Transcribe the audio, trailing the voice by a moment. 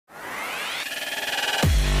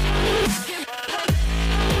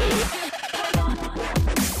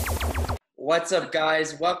What's up,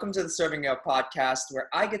 guys? Welcome to the Serving Up podcast, where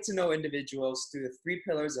I get to know individuals through the three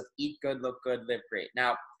pillars of eat good, look good, live great.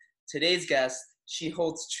 Now, today's guest, she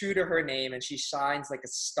holds true to her name and she shines like a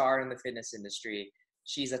star in the fitness industry.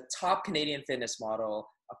 She's a top Canadian fitness model,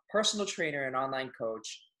 a personal trainer and online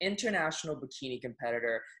coach, international bikini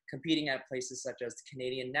competitor, competing at places such as the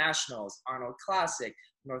Canadian Nationals, Arnold Classic,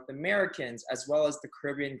 North Americans, as well as the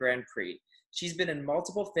Caribbean Grand Prix. She's been in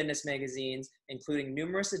multiple fitness magazines, including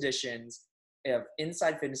numerous editions of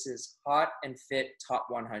Inside Fitness's Hot and Fit Top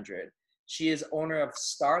 100. She is owner of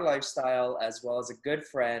Star Lifestyle, as well as a good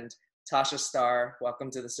friend, Tasha Star.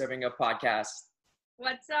 Welcome to the Serving Up podcast.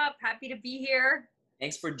 What's up? Happy to be here.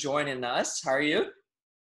 Thanks for joining us. How are you?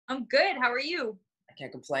 I'm good. How are you? I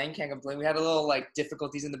can't complain. We had a little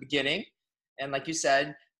difficulties in the beginning. And like you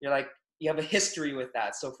said, you have a history with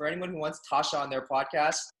that. So for anyone who wants Tasha on their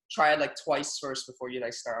podcast, try it twice first before you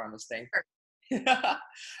start on this thing. Sure.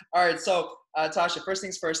 All right. So Tasha, first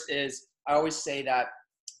things first is I always say that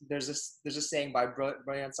there's a saying by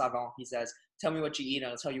Brian Savant. He says, "Tell me what you eat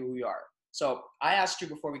and I'll tell you who you are." So I asked you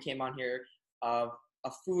before we came on here of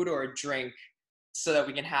a food or a drink so that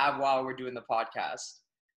we can have while we're doing the podcast.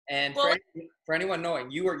 And for anyone knowing,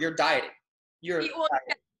 you're dieting.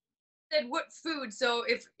 Said what food? So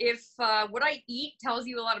if what I eat tells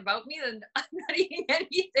you a lot about me, then I'm not eating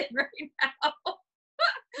anything right now.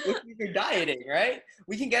 You're dieting, right?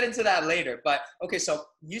 We can get into that later. But okay, so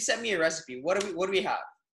you sent me a recipe. What do we have?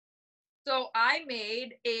 So I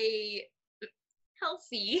made a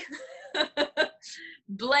healthy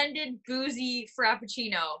blended boozy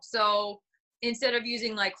frappuccino. So instead of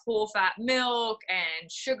using whole fat milk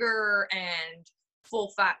and sugar and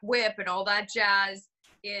full fat whip and all that jazz,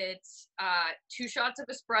 it's 2 shots of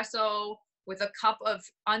espresso with a cup of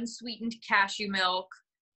unsweetened cashew milk,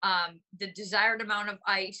 the desired amount of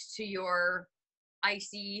ice to your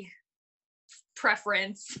icy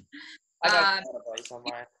preference. I got a lot of ice on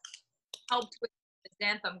mine. Helped with the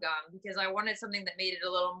xanthan gum because I wanted something that made it a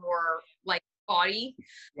little more body.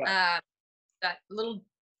 Yeah.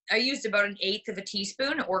 I used about 1/8 of a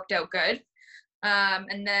teaspoon. It worked out good.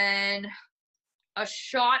 And then a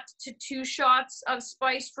shot to 2 shots of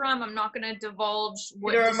spice rum. I'm not going to divulge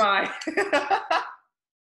what. Neither am I.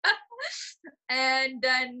 And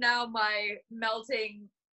then now my melting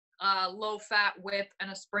low-fat whip and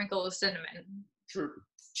a sprinkle of cinnamon. True.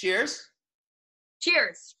 Cheers.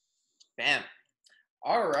 Cheers. Bam.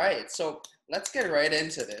 All right. So let's get right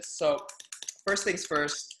into this. So first things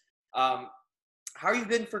first, how have you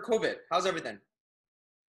been for COVID? How's everything?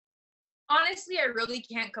 Honestly, I really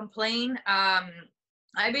can't complain.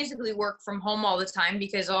 I basically work from home all the time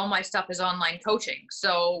because all my stuff is online coaching.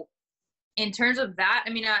 So in terms of that,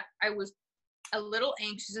 I was a little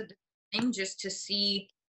anxious at the time just to see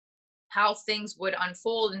how things would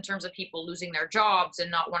unfold in terms of people losing their jobs and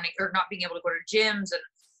not being able to go to gyms. And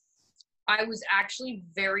I was actually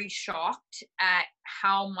very shocked at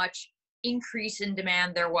how much increase in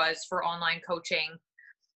demand there was for online coaching.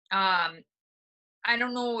 I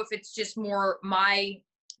don't know if it's just more my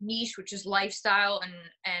niche, which is lifestyle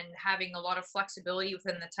and having a lot of flexibility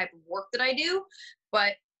within the type of work that I do,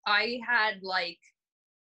 but I had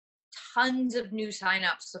tons of new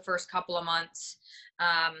signups the first couple of months,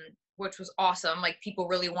 which was awesome. People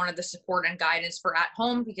really wanted the support and guidance for at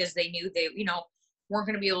home because they knew they, weren't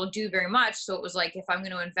going to be able to do very much. So it was if I'm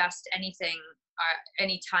going to invest anything,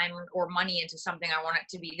 any time or money into something, I want it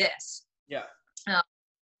to be this. Yeah.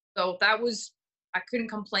 So I couldn't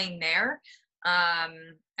complain there.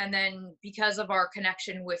 And then because of our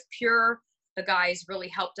connection with Pure, the guys really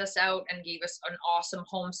helped us out and gave us an awesome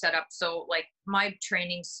home setup. So my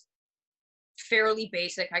training's fairly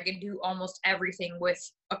basic. I can do almost everything with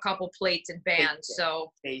a couple plates and bands. Basic.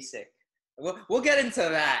 So basic. We'll get into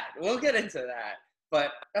that.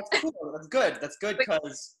 But that's cool. That's good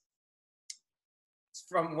because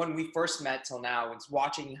from when we first met till now, it's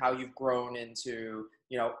watching how you've grown into,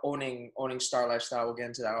 owning Star Lifestyle. We'll get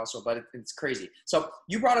into that also, but it's crazy. So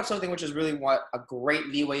you brought up something which is really a great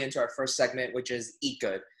leeway into our first segment, which is Eat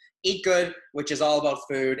Good. Eat Good, which is all about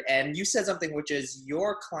food. And you said something which is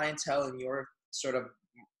your clientele and your sort of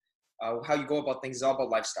how you go about things is all about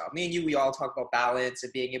lifestyle. Me and you, we all talk about balance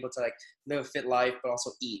and being able to live a fit life, but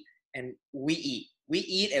also eat. And we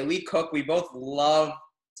eat and we cook. We both love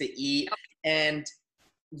to eat. And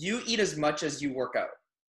you eat as much as you work out.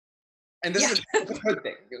 And this is a good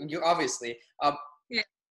thing. You obviously, yeah.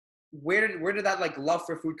 Where did that love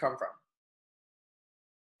for food come from?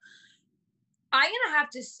 I'm going to have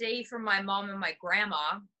to say from my mom and my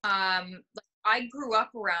grandma. I grew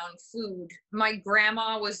up around food. My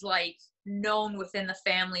grandma was known within the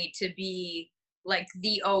family to be like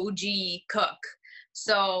the OG cook.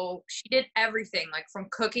 So she did everything, like from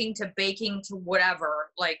cooking to baking to whatever.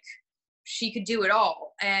 Like she could do it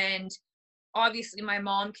all. And obviously my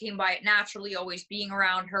mom came by it naturally, always being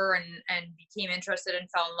around her, and became interested and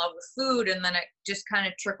fell in love with food. And then it just kind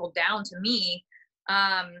of trickled down to me.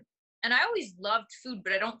 And I always loved food,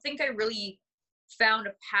 but I don't think I really found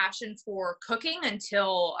a passion for cooking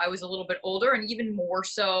until I was a little bit older, and even more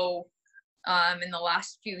so in the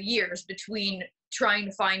last few years, between trying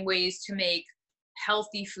to find ways to make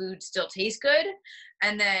healthy food still taste good,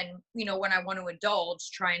 and then, you know, when I want to indulge,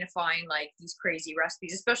 trying to find like these crazy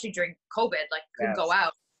recipes, especially during COVID, like couldn't go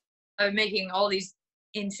out. I'm making all these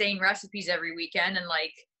insane recipes every weekend, and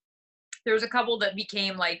like there was a couple that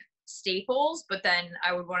became like staples, but then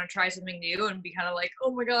I would want to try something new and be kind of like,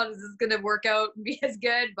 oh my god, is this gonna work out and be as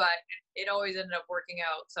good? But it always ended up working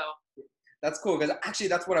out. So that's cool, because actually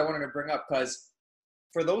that's what I wanted to bring up, because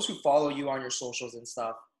for those who follow you on your socials and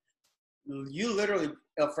stuff, you literally,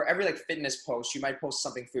 for every like fitness post, you might post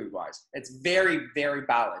something food wise. It's very, very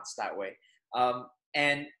balanced that way.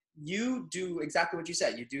 And you do exactly what you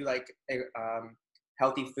said. You do like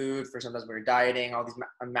healthy food for sometimes when you're dieting, all these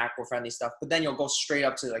macro friendly stuff, but then you'll go straight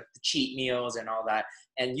up to like the cheat meals and all that.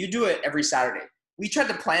 And you do it every Saturday. We tried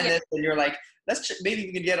to plan this, and you're like, maybe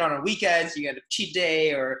we can get it on a weekend, so you get a cheat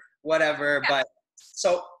day or whatever. But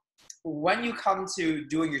so when you come to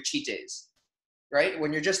doing your cheat days, right,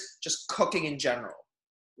 when you're just cooking in general,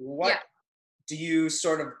 what do you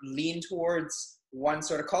sort of lean towards, one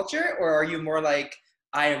sort of culture, or are you more like,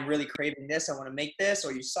 I am really craving this, I want to make this,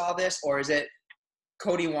 or you saw this, or is it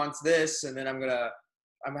Cody wants this and then I'm gonna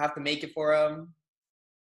have to make it for him?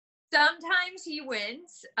 Sometimes he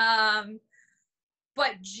wins,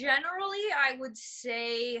 but generally I would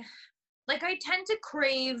say, like, I tend to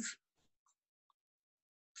crave,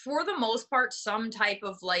 for the most part, some type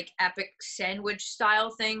of like epic sandwich style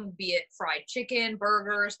thing, be it fried chicken,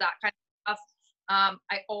 burgers, that kind of stuff.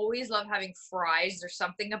 I always love having fries. There's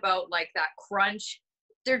something about like that crunch.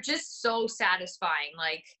 They're just so satisfying.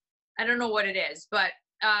 Like, I don't know what it is, but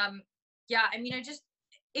yeah, I mean,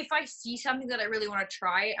 if I see something that I really want to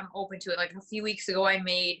try, I'm open to it. Like a few weeks ago, I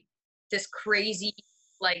made this crazy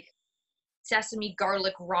like sesame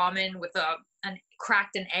garlic ramen with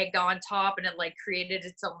cracked an egg on top, and it like created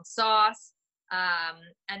its own sauce.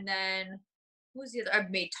 And then what was the other? I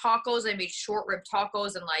made tacos. I made short rib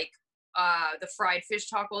tacos and like the fried fish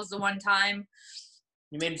tacos the one time.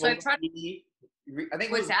 You made so I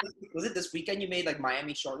think was it this weekend you made like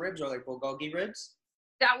Miami short ribs or like bulgogi ribs?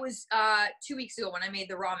 That was 2 weeks ago when I made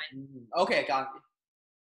the ramen. Okay, got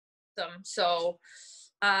it. So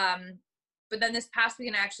but then this past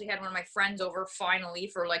weekend, I actually had one of my friends over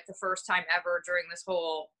finally for like the first time ever during this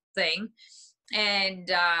whole thing.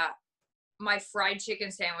 And my fried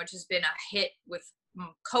chicken sandwich has been a hit with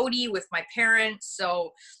Cody, with my parents.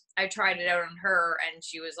 So I tried it out on her and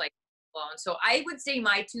she was like blown. So I would say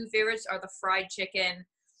my two favorites are the fried chicken,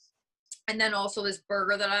 and then also this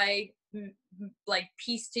burger that I like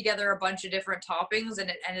pieced together a bunch of different toppings, and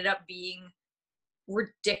it ended up being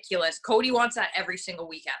ridiculous. Cody wants that every single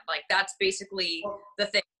weekend. Like, that's basically the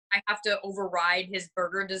thing. I have to override his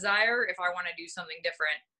burger desire if I want to do something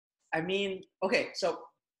different. I mean, okay, so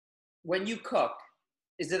when you cook,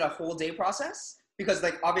 is it a whole day process? Because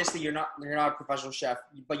like obviously you're not a professional chef,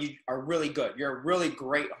 but you are really good. You're a really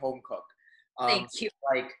great home cook. Thank you.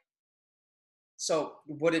 Like, so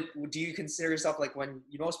do you consider yourself like, when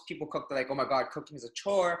most people cook, they're like, oh my god, cooking is a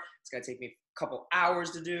chore, it's gonna take me a couple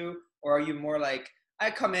hours to do? Or are you more like, I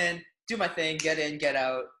come in, do my thing, get in, get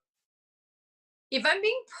out? If I'm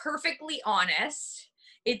being perfectly honest,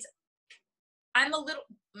 I'm a little,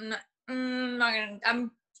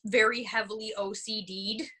 I'm very heavily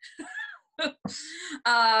OCD'd.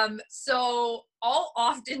 So I'll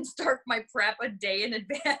often start my prep a day in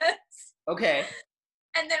advance. Okay.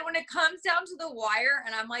 And then when it comes down to the wire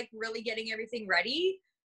and I'm like really getting everything ready,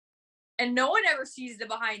 and no one ever sees the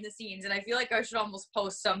behind the scenes, and I feel like I should almost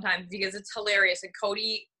post sometimes because it's hilarious, and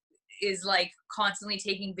Cody is like constantly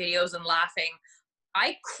taking videos and laughing.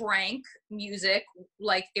 I crank music,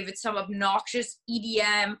 like if it's some obnoxious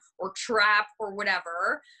EDM or trap or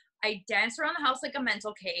whatever. I dance around the house like a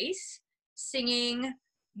mental case, singing,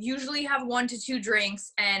 usually have 1 to 2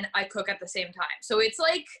 drinks, and I cook at the same time. So it's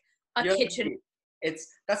like a kitchen.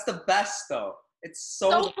 That's the best though. It's so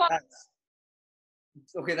the best.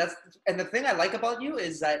 Okay, and the thing I like about you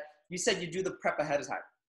is that you said you do the prep ahead of time.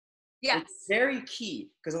 Yes. It's very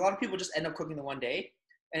key, because a lot of people just end up cooking the one day,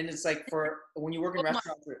 and it's like, for when you work in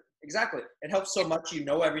restaurants, exactly, it helps so much. You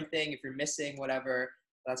know everything. If you're missing whatever,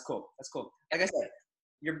 that's cool. Like I said,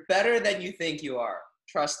 you're better than you think you are.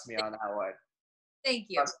 Trust me on that one. Thank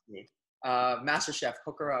you. Trust me. Master Chef,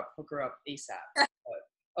 hook her up ASAP.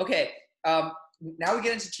 Okay, now we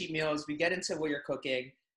get into cheat meals. We get into what you're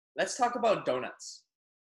cooking. Let's talk about donuts.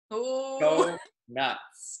 Oh,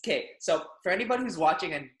 Donuts. Okay, so for anybody who's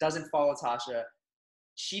watching and doesn't follow Tasha,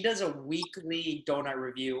 she does a weekly donut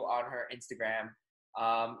review on her Instagram.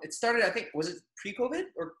 It started, I think, was it pre-COVID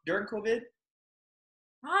or during COVID?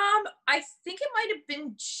 I think it might have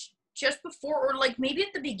been just before, or like maybe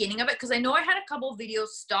at the beginning of it, because I know I had a couple of videos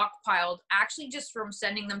stockpiled, actually just from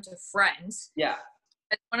sending them to friends. Yeah.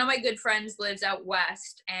 One of my good friends lives out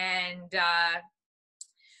west, and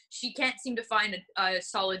she can't seem to find a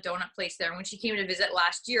solid donut place there. And when she came to visit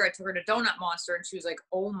last year, I took her to Donut Monster, and she was like,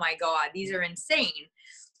 oh my God, these are insane.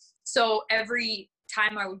 So every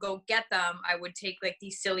time I would go get them, I would take like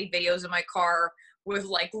these silly videos in my car with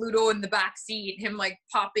like Ludo in the back seat, him like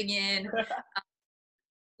popping in.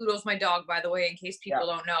 Ludo's my dog, by the way, in case people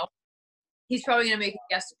don't know. He's probably going to make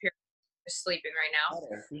a guest appearance. He's sleeping right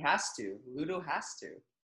now. He has to. Ludo has to.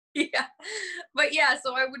 Yeah. But yeah,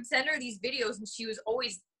 so I would send her these videos and she was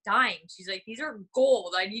always dying. She's like, these are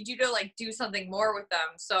gold. I need you to like do something more with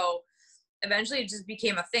them. So eventually it just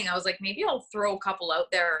became a thing. I was like, maybe I'll throw a couple out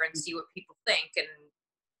there and see what people think. And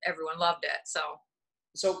everyone loved it.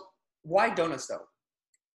 So why donuts though?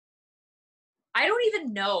 I don't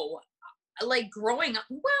even know. Like growing up,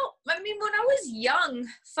 well, I mean, when I was young,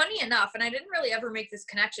 funny enough, and I didn't really ever make this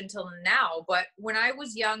connection till now, but when I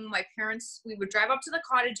was young, my parents, we would drive up to the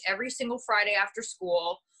cottage every single Friday after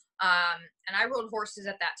school. And I rode horses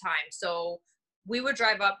at that time. So we would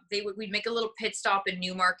drive up, we'd make a little pit stop in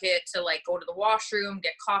Newmarket to like go to the washroom,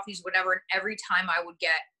 get coffees, whatever. And every time I would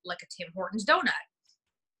get like a Tim Hortons donut.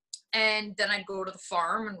 And then I'd go to the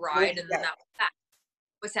farm and ride, and then that was that.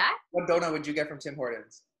 What's that? What donut would you get from Tim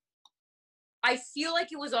Hortons? I feel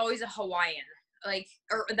like it was always a Hawaiian, like,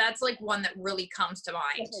 or that's like one that really comes to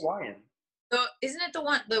mind. What's Hawaiian? Isn't it the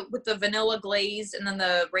one with the vanilla glaze and then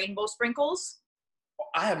the rainbow sprinkles?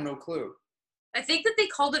 I have no clue. I think that they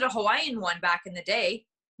called it a Hawaiian one back in the day.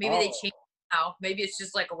 Maybe they changed it now. Maybe it's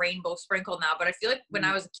just like a rainbow sprinkle now. But I feel like when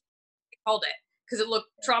I was a kid, they called it because it looked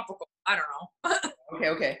tropical. I don't know.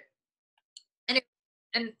 Okay.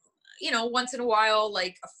 And you know, once in a while,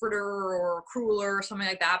 like a fritter or a cruller or something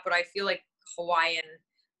like that. But I feel like Hawaiian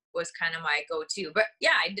was kind of my go-to. But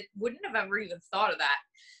yeah, wouldn't have ever even thought of that.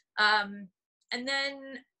 And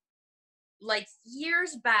then like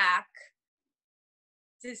years back,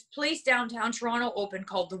 this place downtown Toronto opened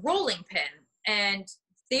called the Rolling Pin, and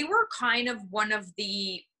they were kind of one of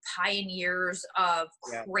the pioneers of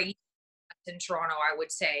crazy in Toronto, I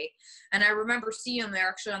would say. And I remember seeing them there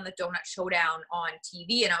actually on the Donut Showdown on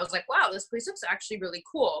TV, and I was like, wow, this place looks actually really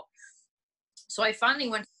cool. So I finally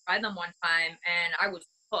went to try them one time, and I was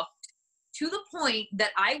hooked to the point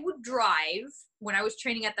that I would drive, when I was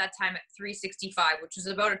training at that time at 365, which was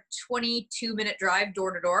about a 22-minute drive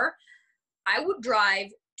door to door. I would drive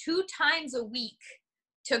 2 times a week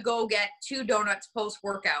to go get 2 donuts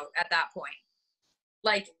post-workout at that point.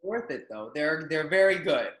 Like, worth it though. They're very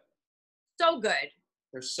good. So good.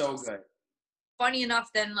 They're so good. Funny enough,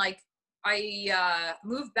 then like I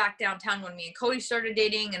moved back downtown when me and Cody started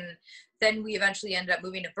dating, and then we eventually ended up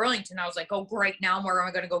moving to Burlington. I was like, oh great, now where am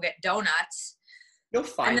I going to go get donuts? You'll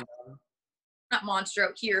find them. Donut Monster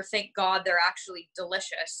out here, thank God, they're actually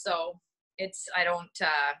delicious. So it's,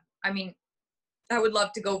 I mean, I would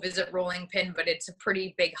love to go visit Rolling Pin, but it's a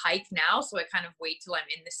pretty big hike now, so I kind of wait till I'm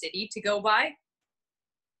in the city to go by.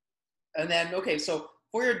 And then, okay, so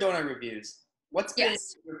for your donut reviews, what's been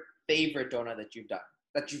your favorite donut that you've done,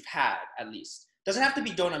 that you've had at least? Doesn't have to be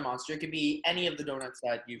Donut Monster. It could be any of the donuts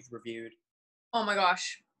that you've reviewed. Oh my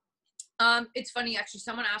gosh. It's funny, actually,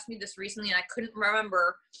 someone asked me this recently and I couldn't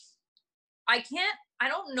remember. I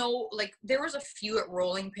don't know, like there was a few at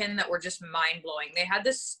Rolling Pin that were just mind blowing. They had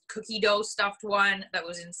this cookie dough stuffed one that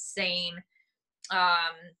was insane.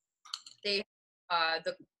 The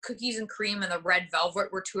cookies and cream and the red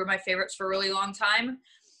velvet were 2 of my favorites for a really long time.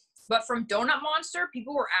 But from Donut Monster,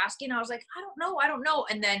 people were asking, I was like, I don't know.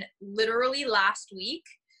 And then literally last week,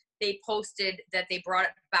 they posted that they brought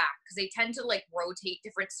it back because they tend to like rotate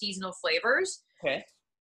different seasonal flavors. Okay.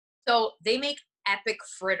 So they make epic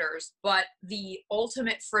fritters, but the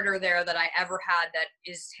ultimate fritter there that I ever had that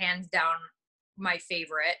is hands down my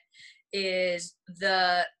favorite is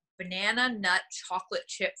the banana nut chocolate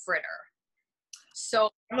chip fritter. So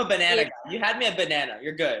I'm a banana guy. You had me a banana.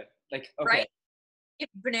 You're good. Like, okay. Right? If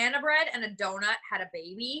banana bread and a donut had a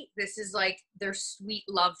baby, this is like their sweet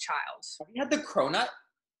love child. Have you had the cronut?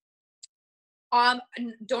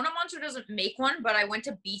 Donut Monster doesn't make one, but I went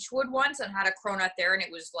to Beechwood once and had a cronut there, and it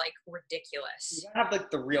was like You ridiculous. gotta have like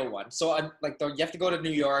the real one. So you have to go to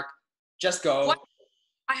New York. Just go. What?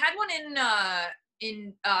 I had one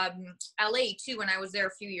in LA too when I was there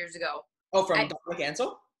a few years ago. Oh, from Dominic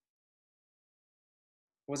Ansel?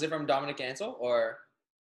 Was it from Dominic Ansel or?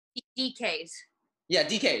 DK's. Yeah,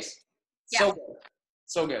 DK's. Yeah. So good.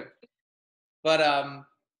 So good. But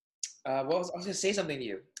I was gonna say something to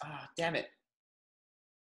you. Ah, damn it.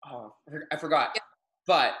 Oh, I forgot. Yeah.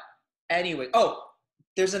 But anyway,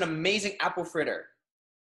 there's an amazing apple fritter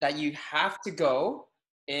that you have to go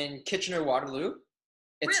in Kitchener-Waterloo.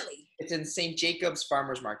 Really? It's in St. Jacob's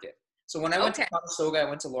Farmers Market. So when I went to Conestoga, I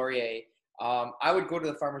went to Laurier. I would go to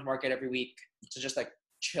the farmers market every week to just like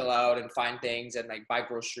chill out and find things and like buy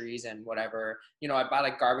groceries and whatever. You know, I buy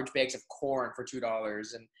like garbage bags of corn for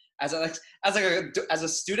 $2. And as a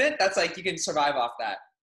student, that's like you can survive off that.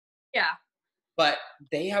 Yeah. But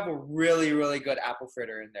they have a really, really good apple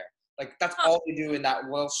fritter in there. Like that's all they do in that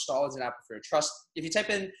Welsh stall is an apple fritter. Trust, if you type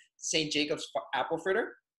in St. Jacob's apple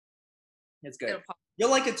fritter, it's good. You'll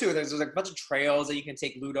like it too. There's like a bunch of trails that you can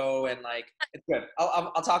take Ludo and like it's good.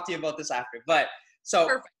 I'll talk to you about this after. But so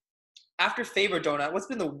perfect. After favorite donut, what's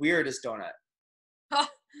been the weirdest donut?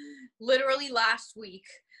 Literally last week.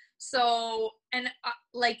 So and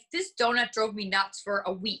like this donut drove me nuts for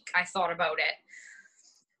a week. I thought about it.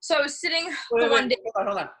 So I was sitting one day.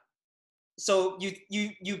 Hold on. So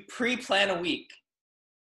you pre-plan a week.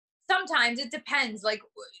 Sometimes it depends. Like,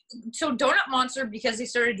 so Donut Monster, because they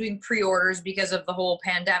started doing pre-orders because of the whole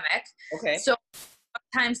pandemic. Okay. So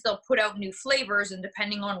sometimes they'll put out new flavors, and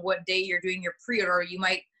depending on what day you're doing your pre-order, you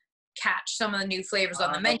might catch some of the new flavors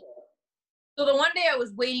on the menu. Okay. So the one day I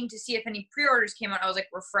was waiting to see if any pre-orders came out, I was like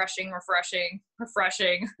refreshing,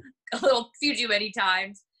 a few too many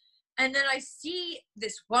times. And then I see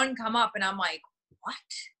this one come up, and I'm like, what?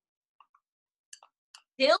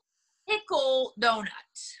 Dill pickle donut.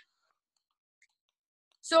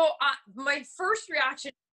 So my first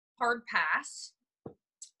reaction, hard pass.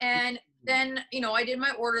 And then, you know, I did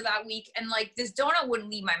my order that week, and like this donut wouldn't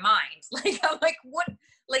leave my mind. Like, I'm like, what?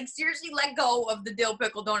 Like, seriously, let go of the dill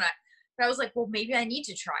pickle donut. But I was like, well, maybe I need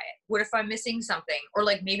to try it. What if I'm missing something? Or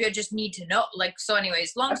like, maybe I just need to know. Like, so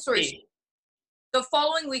anyways, long story short, the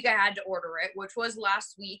following week I had to order it, which was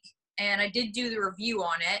last week. And I did do the review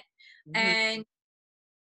on it. Mm-hmm. And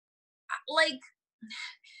like,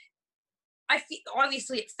 I feel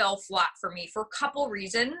obviously it fell flat for me for a couple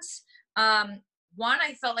reasons. One,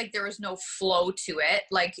 I felt like there was no flow to it.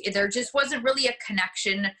 Like there just wasn't really a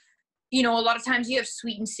connection. You know, a lot of times you have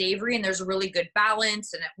sweet and savory and there's a really good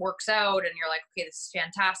balance and it works out and you're like, okay, this is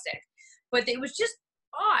fantastic. But it was just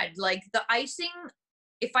odd. Like the icing,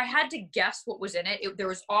 if I had to guess what was in it, there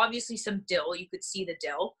was obviously some dill. You could see the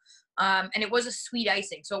dill. And it was a sweet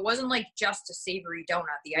icing. So it wasn't like just a savory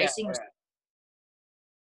donut. The icing was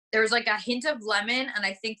there was like a hint of lemon, and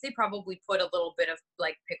I think they probably put a little bit of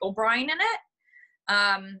like pickle brine in it.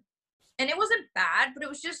 And it wasn't bad, but it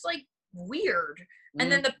was just like weird.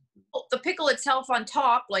 And then the pickle itself on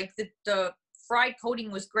top, like the fried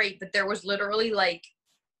coating was great, but there was literally like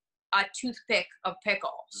a toothpick of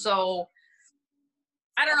pickle. So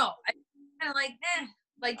I don't know. I kind of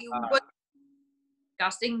like it was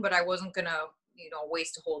disgusting, but I wasn't gonna, you know,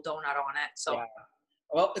 waste a whole donut on it. So. Yeah.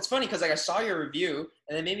 Well, it's funny because like I saw your review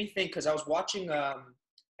and it made me think because I was watching I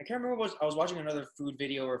can't remember I was watching another food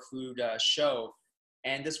video or food show,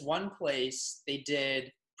 and this one place they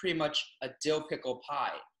did pretty much a dill pickle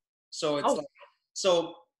pie. So it's like,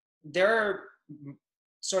 so their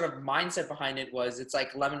sort of mindset behind it was it's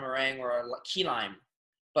like lemon meringue or a key lime,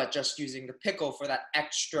 but just using the pickle for that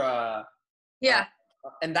extra. Yeah.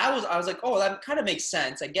 And that was, I was like, oh, that kind of makes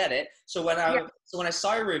sense. I get it. So when I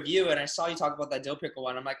saw your review and I saw you talk about that dill pickle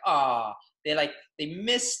one, I'm like, they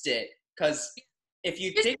missed it. Cause if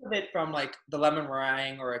you think of it from like the lemon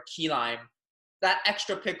meringue or a key lime, that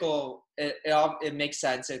extra pickle, it makes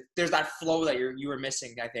sense. There's that flow that you were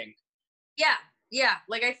missing, I think. Yeah. Yeah.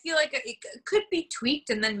 Like, I feel like it could be tweaked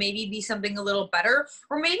and then maybe be something a little better,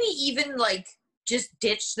 or maybe even like just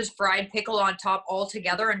ditch this fried pickle on top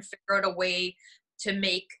altogether and figure out a way to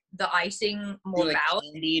make the icing more like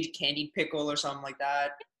balanced. Candied pickle or something like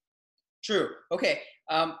that. True. Okay.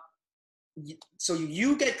 So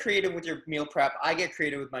you get creative with your meal prep. I get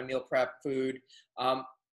creative with my meal prep food.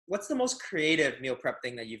 What's the most creative meal prep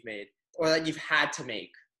thing that you've made or that you've had to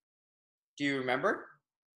make? Do you remember?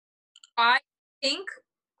 I think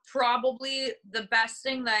probably the best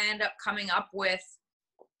thing that I end up coming up with,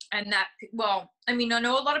 and that, well, I mean, I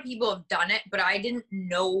know a lot of people have done it, but I didn't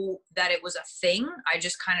know that it was a thing. I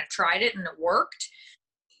just kind of tried it and it worked.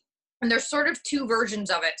 And there's sort of two versions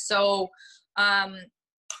of it. So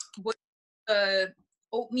with the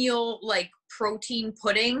oatmeal like protein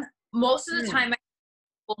pudding, most of the time I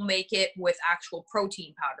will make it with actual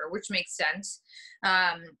protein powder, which makes sense.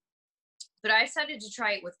 But I decided to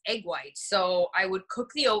try it with egg whites. So I would cook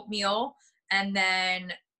the oatmeal and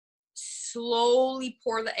then slowly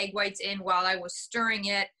pour the egg whites in while I was stirring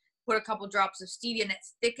it, put a couple drops of stevia, and it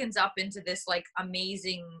thickens up into this like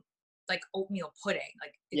amazing like oatmeal pudding.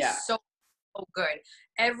 Like it's so good.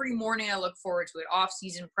 Every morning I look forward to it, off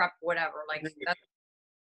season prep, whatever. Like that's...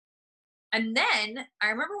 And then I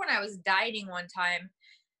remember when I was dieting one time,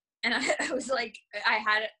 and I was like, I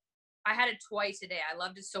had it twice a day. I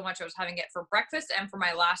loved it so much. I was having it for breakfast and for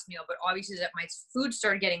my last meal, but obviously that my food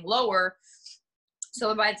started getting lower.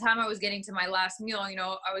 So by the time I was getting to my last meal, you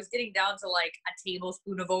know, I was getting down to like a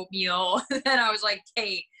tablespoon of oatmeal. And I was like,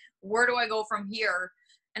 hey, where do I go from here?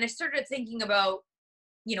 And I started thinking about,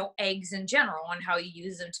 you know, eggs in general and how you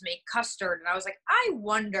use them to make custard. And I was like, I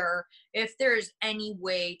wonder if there's any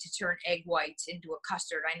way to turn egg whites into a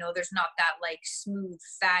custard. I know there's not that like smooth,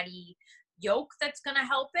 fatty yolk that's going to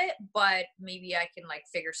help it, but maybe I can like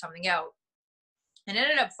figure something out. And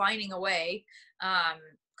ended up finding a way,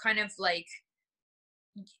 kind of like,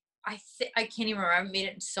 I can't even remember, I haven't made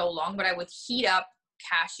it in so long, but I would heat up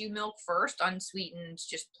cashew milk first, unsweetened,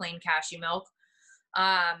 just plain cashew milk.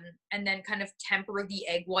 And then kind of temper the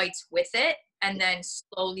egg whites with it, and then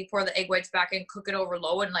slowly pour the egg whites back and cook it over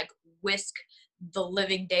low and like whisk the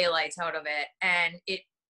living daylights out of it. And it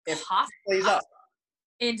pops up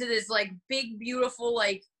into this like big, beautiful,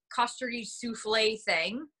 like custardy souffle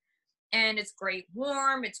thing. And it's great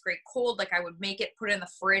warm, it's great cold. Like I would make it, put it in the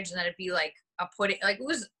fridge, and then it'd be like a pudding. Like it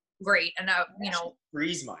was great. And you know,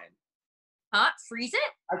 freeze mine. Freeze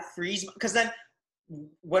it? I freeze, because then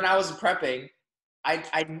when I was prepping, I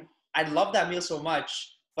love that meal so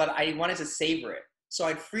much, but I wanted to savor it. So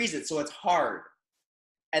I'd freeze it so it's hard.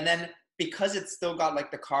 And then because it's still got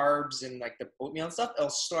like the carbs and like the oatmeal and stuff, it'll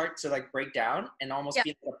start to like break down and almost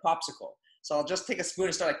be like a popsicle. So I'll just take a spoon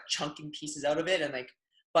and start like chunking pieces out of it. And like,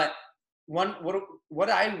 but what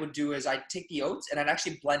I would do is I'd take the oats and I'd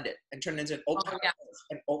actually blend it and turn it into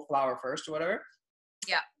an oat flour first or whatever.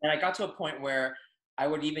 Yeah. And I got to a point where I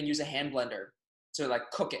would even use a hand blender to like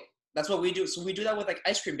cook it. That's what we do. So we do that with like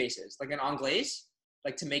ice cream bases, like an anglaise,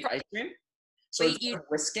 like to make ice cream. So instead of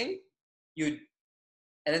whisking,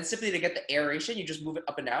 and then simply to get the aeration, you just move it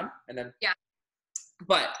up and down, and then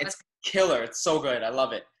But it's killer. It's so good. I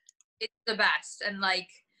love it. It's the best, and like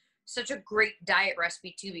such a great diet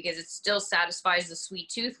recipe too, because it still satisfies the sweet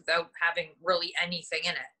tooth without having really anything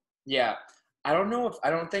in it. Yeah, I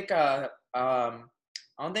don't think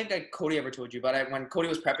Cody ever told you, but when Cody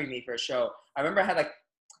was prepping me for a show, I remember I had like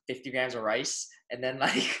 50 grams of rice, and then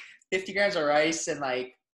like 50 grams of rice and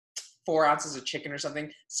like 4 ounces of chicken or something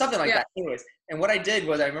like that. Anyways, and what I did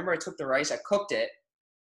was I remember I took the rice, I cooked it,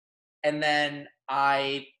 and then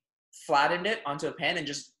I flattened it onto a pan and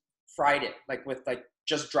just fried it, like with like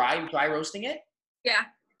just dry roasting it. Yeah.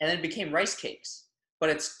 And then it became rice cakes, but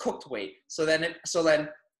it's cooked weight. So then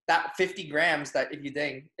that 50 grams that if you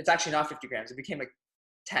think, it's actually not 50 grams, it became like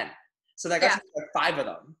 10. So that got like 5 of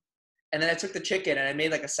them. And then I took the chicken and I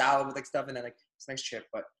made like a salad with like stuff and then like this nice chip.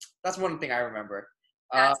 But that's one thing I remember.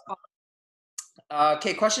 That's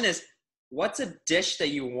okay, question is, what's a dish that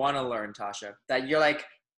you want to learn, Tasha? That you're like,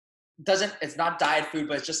 it's not diet food,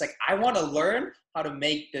 but it's just like, I want to learn how to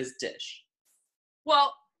make this dish.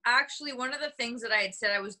 Well, actually, one of the things that I had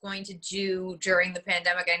said I was going to do during the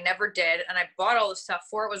pandemic, I never did, and I bought all the stuff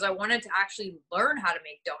for it, was I wanted to actually learn how to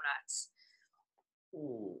make donuts.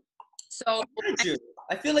 Ooh. So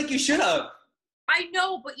I feel like you should have. I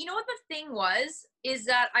know, but you know what the thing is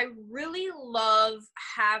that I really love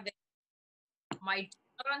having my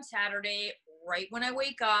donut on Saturday right when I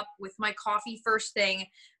wake up with my coffee first thing,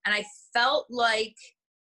 and I felt like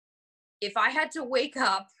if I had to wake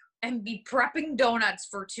up and be prepping donuts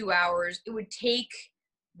for 2 hours, it would take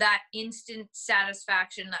that instant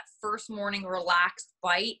satisfaction, that first morning relaxed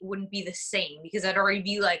bite wouldn't be the same, because I'd already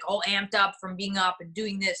be like all amped up from being up and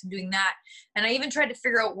doing this and doing that. And I even tried to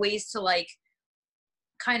figure out ways to like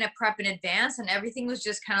kind of prep in advance, and everything was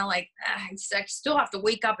just kind of like, I still have to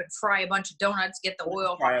wake up and fry a bunch of donuts, get the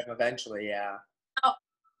oil. Fry them eventually, yeah. Now,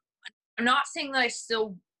 I'm not saying that I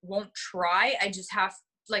still won't try. I just have,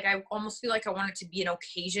 like, I almost feel like I want it to be an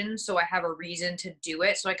occasion, so I have a reason to do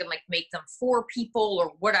it, so I can like make them for people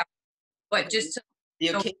or whatever. But just to, the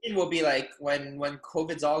occasion will be like when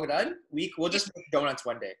COVID's all done, we'll just make donuts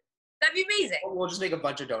one day. That'd be amazing. We'll just make a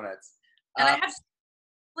bunch of donuts. And I have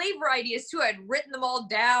flavor ideas too. I'd written them all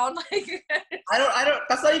down. Like I don't.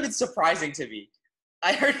 That's not even surprising to me.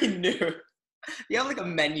 I already knew. You have like a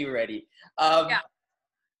menu ready. Yeah.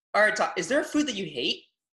 All right, is there a food that you hate?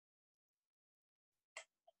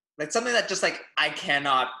 Like something that just like I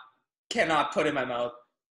cannot put in my mouth.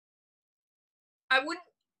 I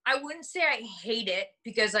wouldn't say I hate it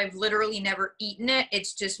because I've literally never eaten it.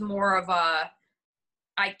 It's just more of a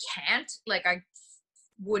I can't. Like I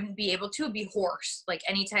wouldn't be able to. It'd be horse. Like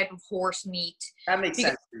any type of horse meat. That makes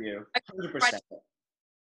sense for you. 100%.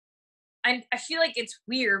 I feel like it's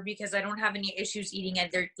weird because I don't have any issues eating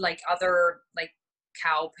other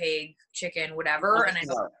cow, pig, chicken, whatever. And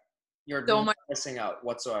You're not missing out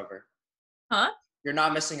whatsoever. Huh? You're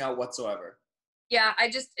not missing out whatsoever. Yeah, I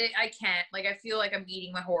can't. Like, I feel like I'm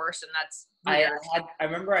eating my horse, and that's weird. I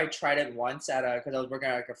remember I tried it once because I was working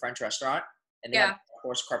at like a French restaurant, and they had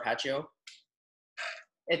horse carpaccio.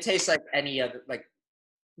 It tastes like any other, like,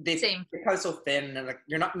 Same. They're kind of so thin, and like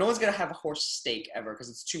no one's gonna have a horse steak ever because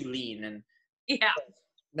it's too lean, and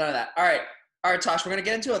none of that. All right, Tosh, we're gonna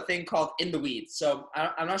get into a thing called in the weeds. So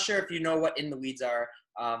I'm not sure if you know what in the weeds are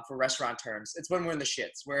for restaurant terms. It's when we're in the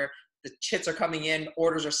shits, where the chits are coming in,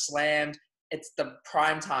 orders are slammed. It's the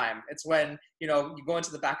prime time. It's when you go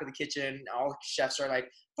into the back of the kitchen, all the chefs are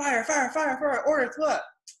like, fire, orders, what?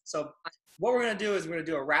 So what we're gonna do is we're gonna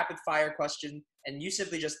do a rapid fire question. And you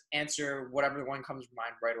simply just answer whatever one comes to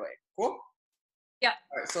mind right away. Cool? Yeah.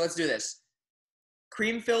 All right, so let's do this.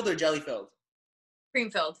 Cream-filled or jelly-filled?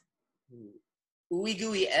 Cream-filled. Ooey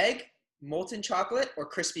gooey egg, molten chocolate, or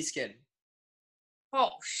crispy skin?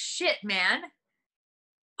 Oh, shit, man.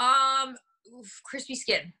 Crispy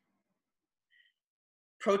skin.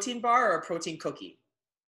 Protein bar or a protein cookie?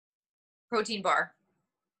 Protein bar.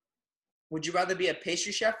 Would you rather be a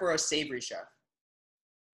pastry chef or a savory chef?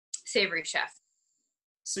 Savory chef.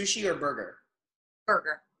 Sushi or burger?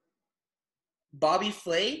 Burger. Bobby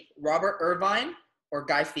Flay, Robert Irvine, or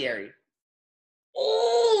Guy Fieri?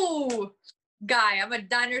 Oh, Guy. I'm a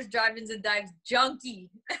diners, drive-ins, and dives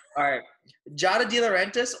junkie. All right. Giada De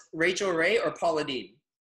Laurentiis, Rachel Ray, or Paula Deen?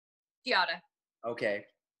 Giada. Okay,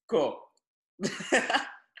 cool. All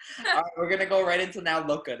right, we're going to go right into now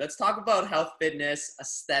look good. Let's talk about health, fitness,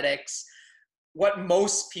 aesthetics, what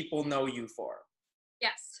most people know you for.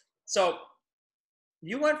 Yes. So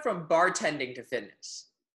you went from bartending to fitness.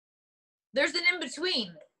 There's an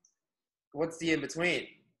in-between. What's the in-between?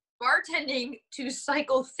 Bartending to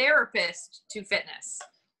psychotherapist to fitness.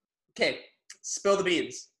 Okay, spill the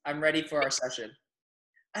beans. I'm ready for our session.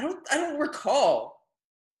 I don't recall.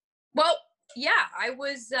 Well, yeah, I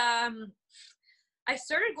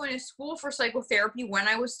started going to school for psychotherapy when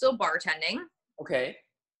I was still bartending. Okay.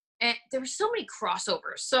 And there were so many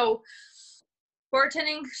crossovers. So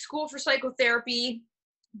bartending, school for psychotherapy.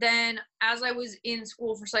 Then as I was in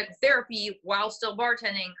school for psychotherapy, while still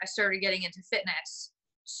bartending, I started getting into fitness.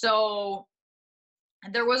 So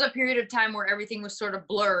there was a period of time where everything was sort of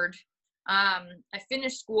blurred. I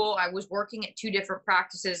finished school. I was working at 2 different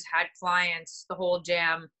practices, had clients, the whole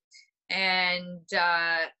jam. And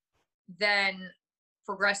then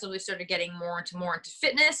progressively started getting more into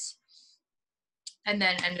fitness. And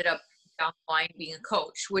then ended up down the line being a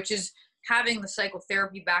coach, which is having the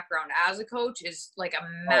psychotherapy background as a coach is like a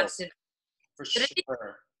massive. For sure. I didn't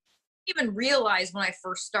even realize when I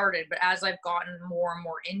first started, but as I've gotten more and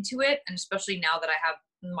more into it, and especially now that I have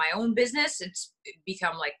my own business, it's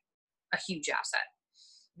become like a huge asset.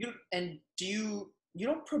 You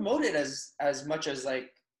don't promote it as much as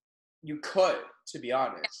like you could, to be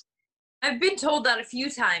honest. I've been told that a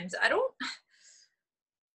few times.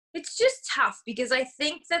 It's just tough because I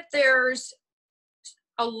think that there's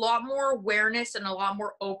a lot more awareness and a lot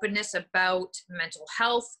more openness about mental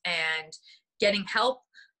health and getting help.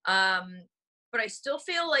 But I still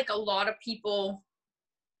feel like a lot of people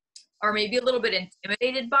are maybe a little bit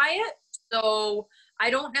intimidated by it. So I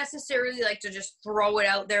don't necessarily like to just throw it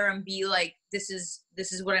out there and be like, this is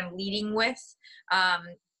what I'm leading with.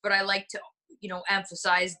 But I like to,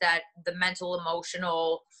 emphasize that the mental,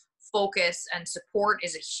 emotional focus and support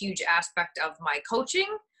is a huge aspect of my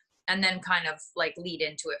coaching, and then kind of like lead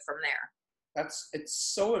into it from there. It's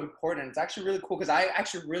so important. It's actually really cool because I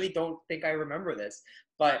actually really don't think I remember this,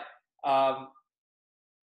 but that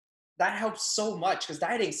helps so much because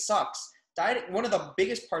dieting sucks. Dieting, one of the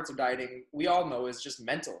biggest parts of dieting we all know is just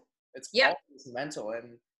mental. It's always mental,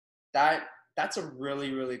 and that's a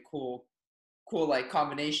really, really cool like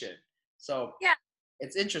combination. So yeah,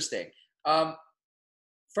 it's interesting.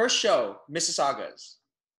 First show, Mississaugas.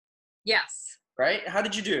 Yes. Right? How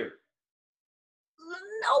did you do?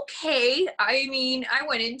 Okay. I mean, I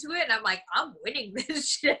went into it and I'm like, I'm winning this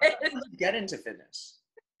shit. How did you get into fitness?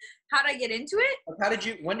 How did I get into it? Like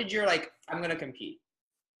when did you like, I'm going to compete?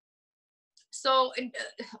 So,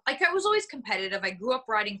 like, I was always competitive. I grew up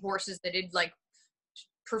riding horses. I did like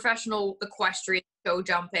professional equestrian show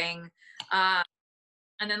jumping.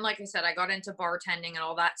 And then, like I said, I got into bartending and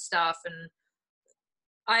all that stuff. And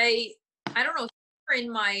I don't know,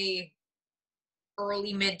 in my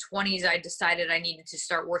early mid-20s, I decided I needed to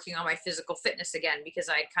start working on my physical fitness again because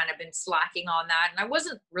I'd kind of been slacking on that. And I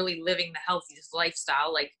wasn't really living the healthiest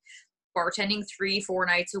lifestyle, like bartending 3-4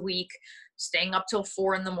 nights a week, staying up till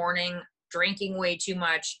 4 a.m, drinking way too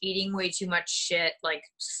much, eating way too much shit. Like,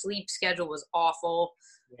 sleep schedule was awful.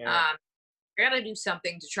 Yeah. I gotta do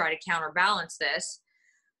something to try to counterbalance this.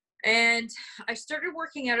 And I started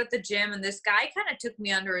working out at the gym, and this guy kind of took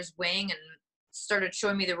me under his wing and started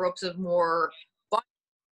showing me the ropes of more body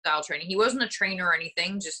style training. He wasn't a trainer or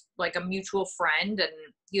anything, just like a mutual friend. And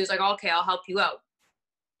he was like, okay, I'll help you out.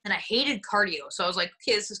 And I hated cardio. So I was like,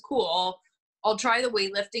 okay, this is cool. I'll try the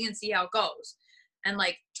weightlifting and see how it goes. And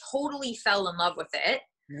like totally fell in love with it.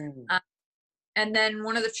 And then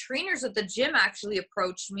one of the trainers at the gym actually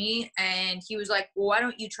approached me, and he was like, well, why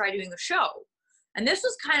don't you try doing a show? And this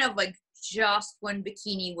was kind of like just when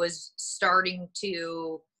bikini was starting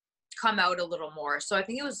to come out a little more. So I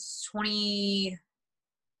think it was 2013,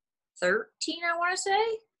 I want to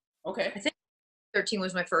say. Okay. I think 13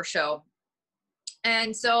 was my first show.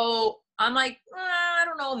 And so I'm like, I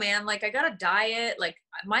don't know, man. Like, I got a diet. Like,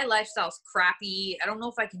 my lifestyle's crappy. I don't know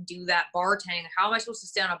if I can do that bartending. How am I supposed to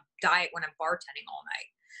stay on a diet when I'm bartending all night?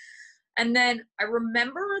 And then I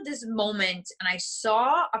remember this moment, and I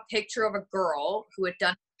saw a picture of a girl who had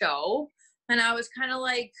done a show, and I was kind of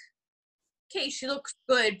like, okay, she looks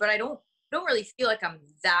good, but I don't really feel like I'm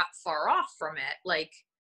that far off from it. Like,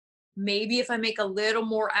 maybe if I make a little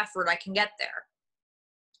more effort, I can get there.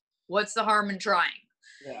 What's the harm in trying?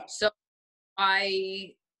 Yeah. So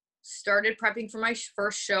I started prepping for my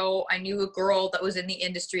first show. I knew a girl that was in the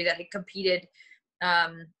industry that had competed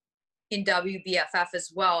in WBFF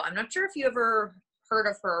as well. I'm not sure if you ever heard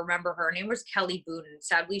of her or remember her. Her name was Kelly Boone.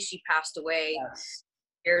 Sadly, she passed away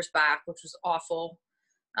years back, which was awful.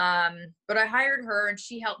 But I hired her, and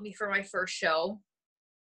she helped me for my first show.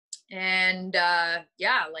 And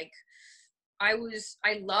yeah, like, I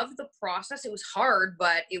loved the process. It was hard,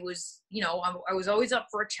 but it was, you know, I was always up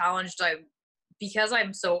for a challenge. Because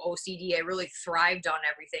I'm so OCD, I really thrived on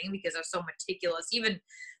everything because I was so meticulous. Even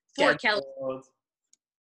for Kelly,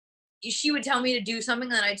 she would tell me to do something,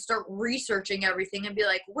 and then I'd start researching everything and be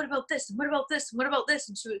like, what about this? And what about this? And what about this?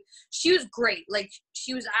 And she was great. Like,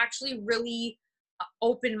 she was actually really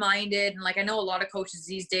open-minded. And like, I know a lot of coaches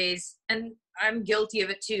these days, and I'm guilty of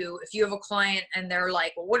it too. If you have a client and they're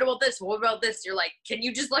like, well, what about this? What about this? You're like, can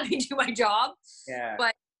you just let me do my job? Yeah.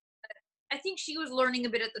 But I think she was learning a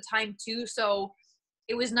bit at the time too. So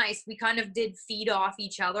it was nice. We kind of did feed off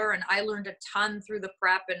each other, and I learned a ton through the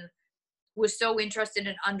prep and was so interested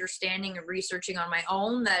in understanding and researching on my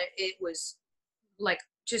own that it was like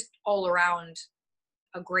just all around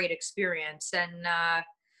a great experience. And I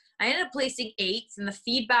ended up placing 8th, and the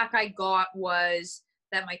feedback I got was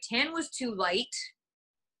that my tan was too light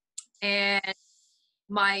and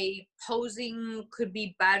my posing could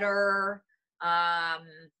be better,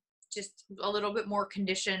 just a little bit more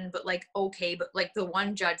conditioned, but like, okay. But like, the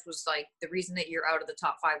one judge was like, the reason that you're out of the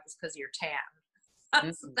top 5 was because of your tan.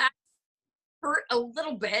 So that hurt a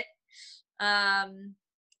little bit. But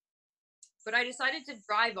I decided to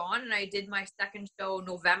drive on, and I did my second show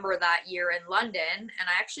November that year in London, and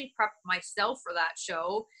I actually prepped myself for that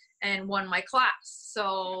show and won my class.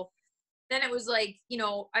 So then it was like, you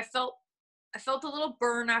know, I felt a little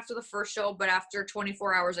burn after the first show, but after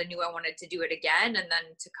 24 hours, I knew I wanted to do it again. And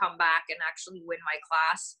then to come back and actually win my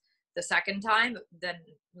class the second time, then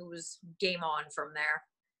it was game on from there.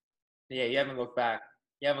 Yeah, you haven't looked back.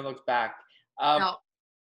 No.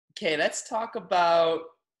 Okay, let's talk about,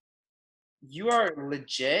 you are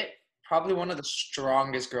legit probably one of the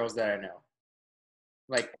strongest girls that I know.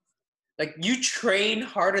 Like you train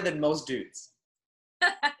harder than most dudes.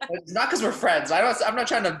 It's not because we're friends. I'm not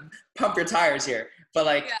trying to pump your tires here, but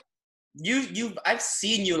like, yeah. I've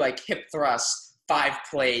seen you like hip thrust 5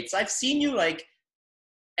 plates. I've seen you like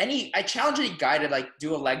I challenge any guy to like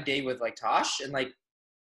do a leg day with like Tosh, and like,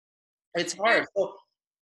 it's hard. So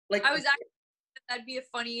like, I was actually, that'd be a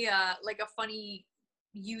funny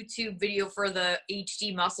YouTube video for the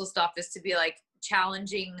HD muscle stuff, is to be like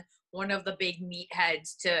challenging one of the big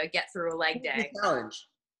meatheads to get through a leg day. Challenge.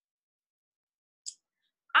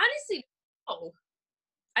 Honestly, no.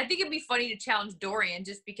 I think it'd be funny to challenge Dorian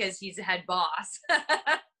just because he's a head boss.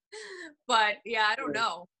 But yeah, I don't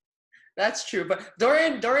know. That's true, but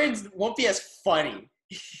Dorian won't be as funny.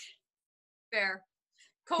 Fair.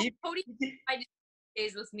 Cody,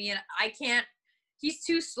 days with me, and he's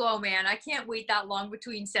too slow, man. I can't wait that long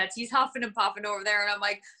between sets. He's huffing and puffing over there, and I'm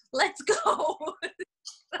like, let's go.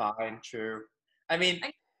 Fine, true. I mean, I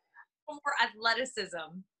need more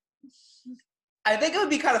athleticism. I think it would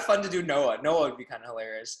be kind of fun to do Noah. Noah would be kind of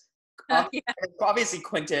hilarious. Obviously,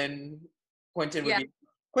 Quentin would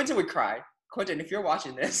Quentin would cry. Quentin, if you're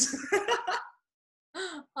watching this.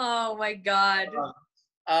 Oh my God.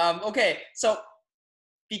 Okay, so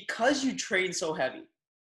because you train so heavy,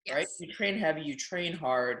 yes. right? You train heavy, you train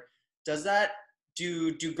hard. Does that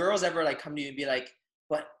do girls ever like come to you and be like,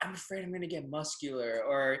 "But I'm afraid I'm gonna get muscular,"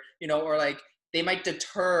 or or like they might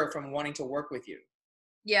deter from wanting to work with you?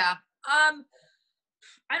 Yeah.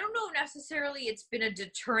 I don't know necessarily it's been a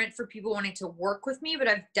deterrent for people wanting to work with me, but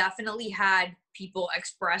I've definitely had people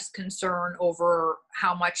express concern over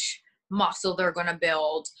how much muscle they're going to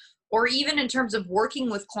build, or even in terms of working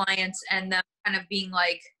with clients and them kind of being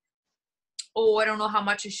like, oh, I don't know how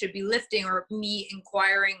much I should be lifting, or me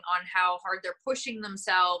inquiring on how hard they're pushing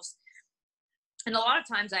themselves. And a lot of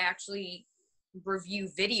times I actually review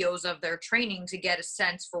videos of their training to get a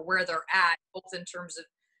sense for where they're at, both in terms of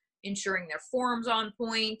ensuring their form's on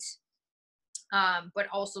point, but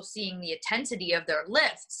also seeing the intensity of their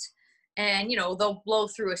lifts. And, they'll blow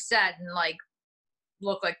through a set and like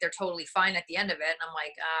look like they're totally fine at the end of it. And I'm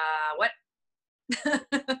like, what?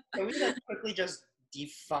 Can we like quickly just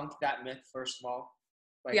debunk that myth first of all?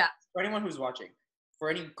 Like, yeah. For anyone who's watching,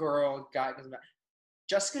 for any girl, guy, doesn't matter.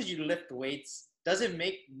 Just because you lift weights doesn't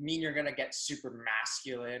mean you're gonna get super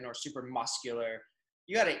masculine or super muscular.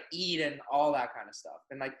 You gotta eat and all that kind of stuff.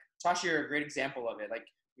 And like Tasha, you're a great example of it. Like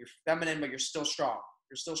you're feminine, but you're still strong.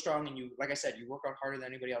 You're still strong, and you, like I said, you work out harder than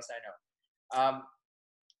anybody else I know.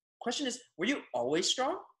 Question is, were you always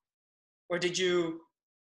strong, or did you,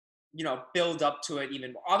 build up to it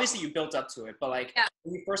even more? Obviously, you built up to it, but like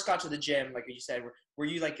when you first got to the gym, like you said, were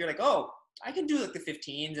you like, you're like, oh, I can do like the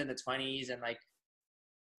 15s and the 20s and like.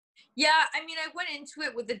 Yeah, I mean, I went into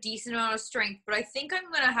it with a decent amount of strength, but I think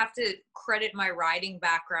I'm going to have to credit my riding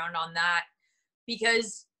background on that,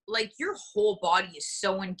 because like your whole body is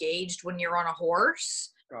so engaged when you're on a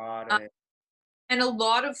horse. Got it. And a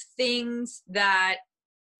lot of things that,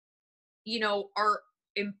 are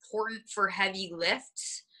important for heavy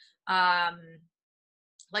lifts,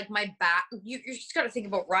 like my back, you just got to think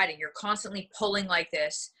about riding. You're constantly pulling like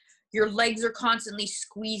this. Your legs are constantly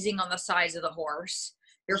squeezing on the sides of the horse.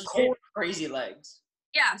 Your core, crazy legs.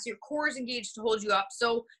 Yeah, so your core is engaged to hold you up.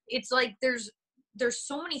 So it's like there's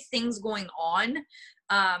so many things going on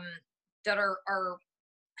that are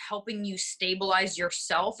helping you stabilize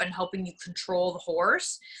yourself and helping you control the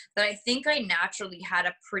horse, that I think I naturally had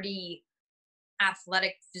a pretty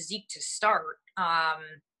athletic physique to start.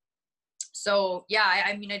 So yeah,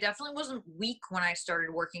 I mean, I definitely wasn't weak when I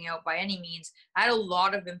started working out by any means. I had a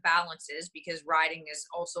lot of imbalances, because riding is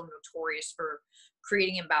also notorious for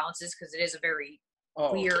creating imbalances, because it is a very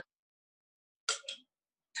weird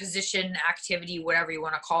position, activity, whatever you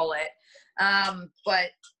want to call it. But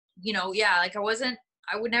like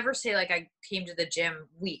I would never say like I came to the gym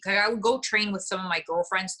weak. Like I would go train with some of my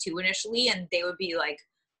girlfriends too initially, and they would be like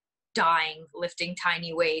dying lifting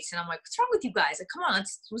tiny weights, and I'm like, what's wrong with you guys? Like, come on,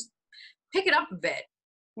 let's pick it up a bit.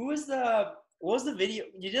 What was the video?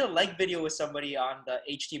 You did a leg video with somebody on the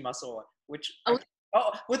HT Muscle one, which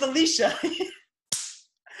with Alicia.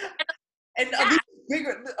 And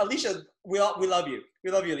Alicia, we love you.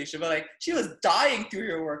 We love you, Alicia. But like, she was dying through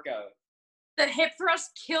your workout. The hip thrust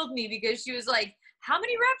killed me, because she was like, how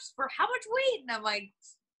many reps for how much weight? And I'm like,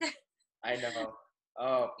 I know.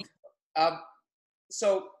 Oh,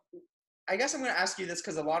 so I guess I'm going to ask you this,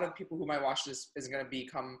 because a lot of people who might watch this is going to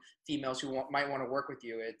become females who might want to work with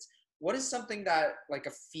you. It's, what is something that like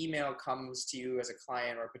a female comes to you as a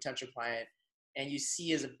client or a potential client and you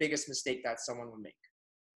see as the biggest mistake that someone would make?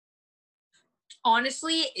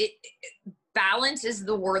 Honestly, balance is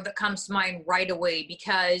the word that comes to mind right away,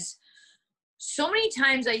 because so many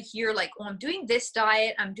times I hear like, oh, I'm doing this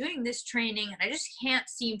diet, I'm doing this training, and I just can't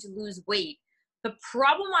seem to lose weight. The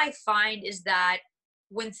problem I find is that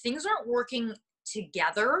when things aren't working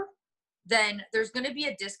together, then there's going to be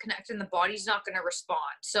a disconnect and the body's not going to respond.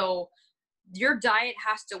 So your diet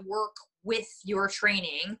has to work with your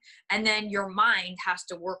training, and then your mind has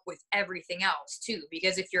to work with everything else too,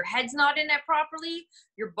 because if your head's not in it properly,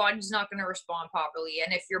 your body's not going to respond properly.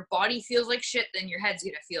 And if your body feels like shit, then your head's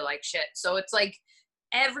going to feel like shit. So it's like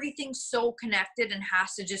everything's so connected and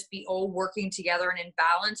has to just be all working together and in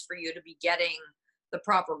balance for you to be getting the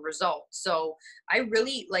proper results. So I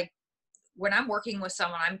really like, when I'm working with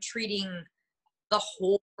someone, I'm treating the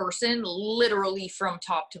whole person literally from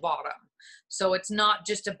top to bottom. So it's not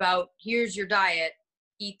just about, here's your diet,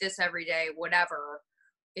 eat this every day, whatever.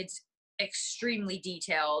 It's extremely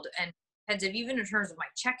detailed and intensive, even in terms of my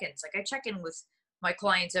check-ins. Like I check in with my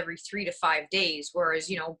clients every 3 to 5 days, whereas,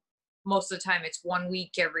 you know, most of the time it's 1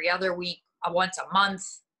 week, every other week, once a month.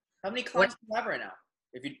 How many clients do you have right now?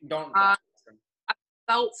 If you don't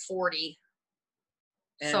about 40.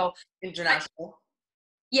 and So international?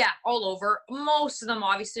 Yeah, all over. Most of them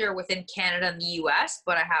obviously are within Canada and the US,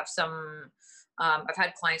 but I have some, I've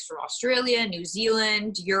had clients from Australia, New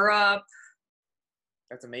Zealand, Europe.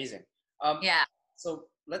 That's amazing. Yeah. So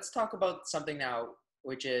let's talk about something now,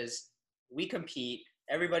 which is we compete.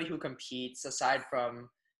 Everybody who competes, aside from,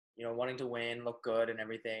 you know, wanting to win, look good and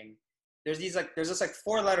everything, there's this like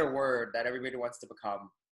 4-letter word that everybody wants to become,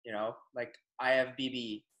 you know, like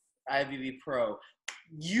IFBB Pro.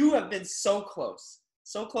 You have been so close.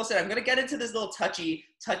 So close, and I'm gonna get into this little touchy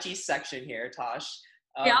section here, Tosh.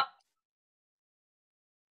 Yeah.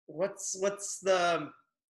 What's the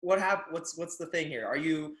thing here? Are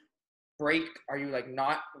you like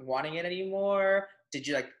not wanting it anymore? Did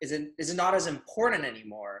you like? Is it not as important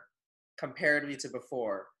anymore comparatively to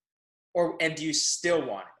before, and do you still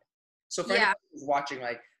want it? So for anyone who's watching,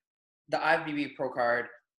 like the IFBB Pro card,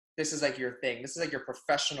 this is like your thing. This is like your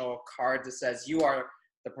professional card that says you are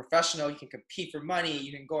the professional, you can compete for money,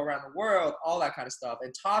 you can go around the world, all that kind of stuff.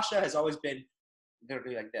 And Tasha has always been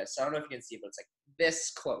literally like this. I don't know if you can see it, but it's like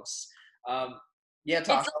this close. Yeah,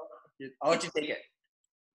 Tasha, I'll let you take it.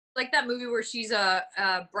 Like that movie where she's a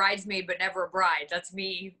bridesmaid but never a bride. That's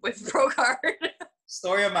me with Pro Card.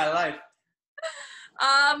 Story of my life.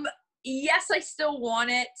 Yes, I still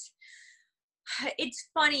want it. It's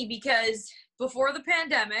funny because before the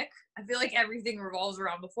pandemic, I feel like everything revolves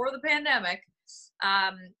around before the pandemic.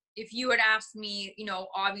 If you had asked me, you know,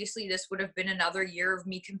 obviously this would have been another year of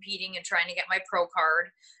me competing and trying to get my pro card.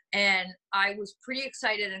 And I was pretty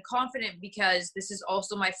excited and confident because this is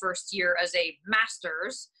also my first year as a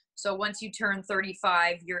master's. So once you turn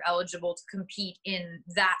 35, you're eligible to compete in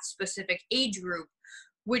that specific age group,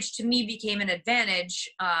 which to me became an advantage,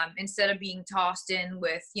 instead of being tossed in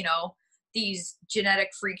with, you know, these genetic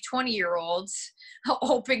freak 20-year-olds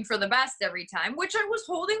hoping for the best every time, which I was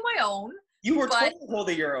holding my own. You were totally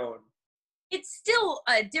holding your own. It's still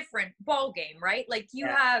a different ball game, right? Like you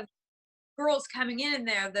have girls coming in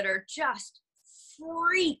there that are just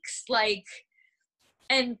freaks, like,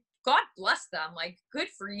 and God bless them, like, good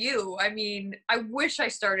for you. I mean, I wish I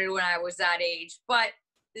started when I was that age, but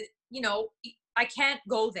you know, I can't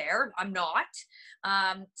go there. I'm not.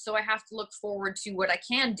 So I have to look forward to what I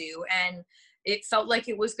can do. And it felt like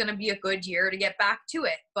it was going to be a good year to get back to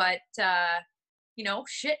it. But, you know,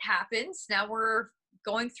 shit happens. Now we're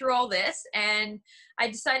going through all this. And I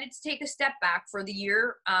decided to take a step back for the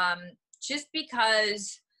year, just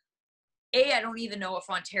because, I don't even know if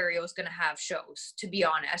Ontario is going to have shows, to be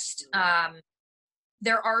honest.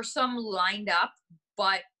 There are some lined up,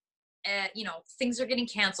 but you know, things are getting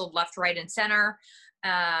canceled left, right, and center.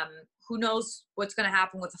 Who knows what's going to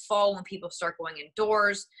happen with the fall when people start going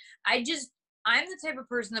indoors. I'm the type of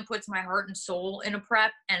person that puts my heart and soul in a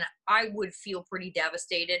prep, and I would feel pretty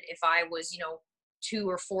devastated if I was, you know, 2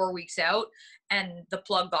 or 4 weeks out and the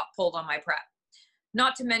plug got pulled on my prep.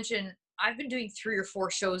 Not to mention, I've been doing 3 or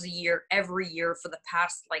 4 shows a year every year for the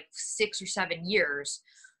past like 6 or 7 years.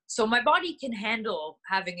 So my body can handle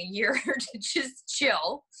having a year to just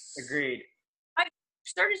chill. Agreed. I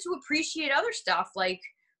started to appreciate other stuff like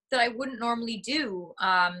that I wouldn't normally do.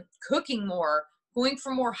 Cooking more, going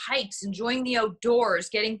for more hikes, enjoying the outdoors,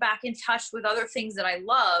 getting back in touch with other things that I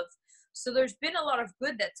love. So there's been a lot of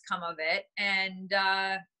good that's come of it. And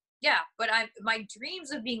yeah, but my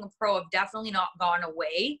dreams of being a pro have definitely not gone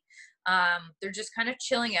away. They're just kind of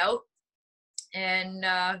chilling out. And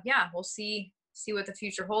yeah, we'll see what the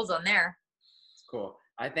future holds on there. Cool.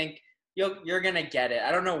 I think you're gonna get it.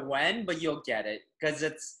 I don't know when, but you'll get it, because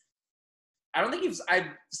I don't think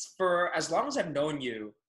for as long as I've known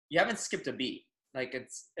you, you haven't skipped a beat. Like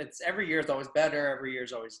it's every year is always better. Every year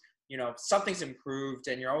is always, you know, something's improved,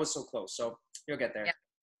 and you're always so close. So you'll get there. Yeah.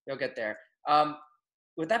 You'll get there.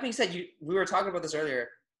 With that being said, we were talking about this earlier.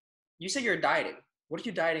 You said you're dieting. What are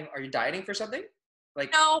you dieting? Are you dieting for something?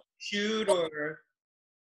 Like no. Shoot or?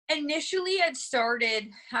 Initially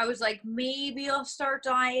I was like, maybe I'll start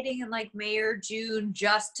dieting in like May or June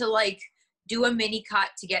just to like do a mini cut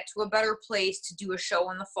to get to a better place to do a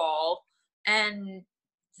show in the fall. And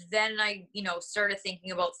then I, you know, started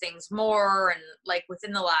thinking about things more. And like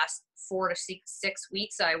within the last 4 to 6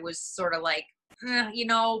 weeks, I was sort of like, you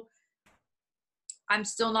know, I'm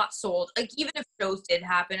still not sold. Like even if shows did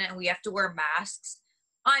happen and we have to wear masks,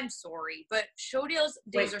 I'm sorry, but show days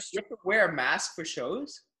are you have to wear a mask for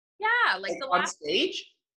shows? Yeah, like the on last stage?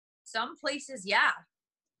 some places, yeah.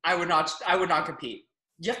 I would not compete.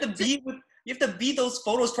 You have to be those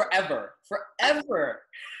photos forever. Forever.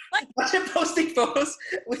 Like, Imagine posting photos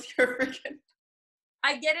with your freaking.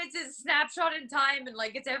 I get it's a snapshot in time and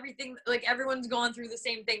like it's everything, like everyone's going through the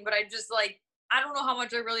same thing, but I just like, I don't know how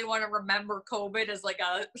much I really want to remember COVID as like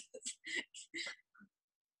a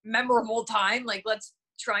memorable time. Like, let's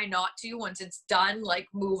try not to, once it's done, like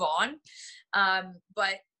move on.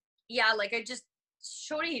 But yeah, like I just,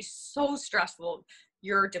 shooting is so stressful.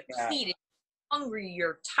 You're depleted, hungry,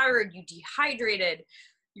 you're tired, you dehydrated,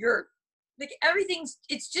 you're like everything's,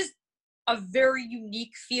 it's just a very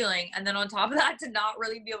unique feeling. And then on top of that, to not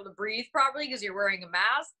really be able to breathe properly because you're wearing a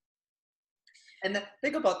mask. And then,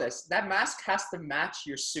 think about this. That mask has to match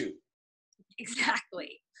your suit.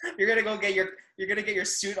 Exactly. You're gonna get your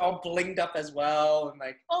suit all blinged up as well, and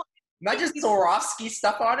like, Well, not just Swarovski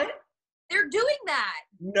stuff on it. they're doing that.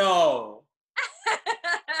 No.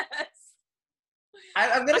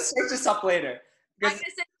 I'm gonna search this up later. I'm gonna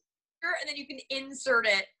send you, and then you can insert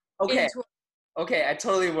it. Okay. Into Okay, I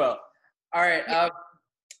totally will. All right.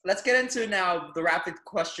 Let's get into now the rapid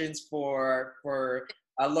questions for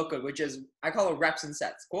Look Good, which is, I call it reps and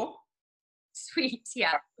sets. Cool? Sweet,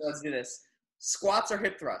 yeah. Right, let's do this. Squats or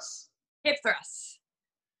hip thrusts? Hip thrusts.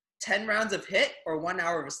 10 rounds of HIIT or 1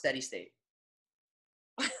 hour of a steady state?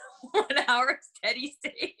 1 hour steady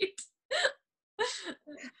state.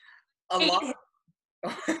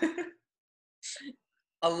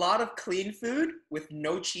 A lot of clean food with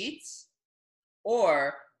no cheats,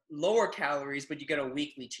 or lower calories but you get a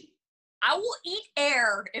weekly cheat? I will eat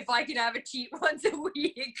air if I can have a cheat once a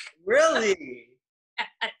week. Really?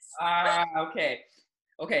 Yes.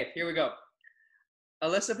 Okay, here we go.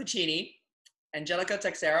 Alyssa Pacini, Angelica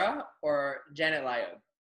Texera, or Janet Lyo?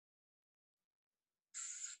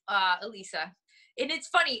 Elisa. And it's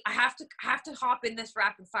funny, I have to hop in this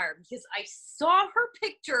rapid fire because I saw her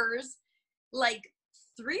pictures like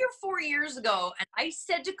 3 or 4 years ago, and I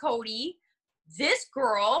said to Cody, this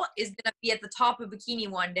girl is gonna be at the top of bikini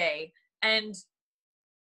one day. And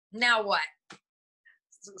now what?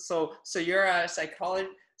 So you're a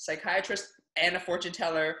psychiatrist and a fortune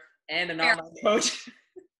teller and an online coach.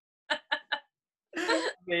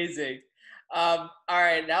 Amazing. All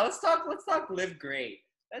right, now let's talk live great.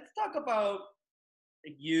 Let's talk about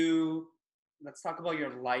you. Let's talk about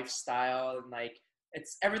your lifestyle, and like,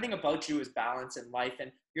 it's everything about you is balance in life,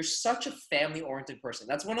 and you're such a family oriented person.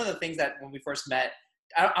 That's one of the things that when we first met,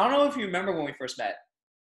 I don't know if you remember when we first met.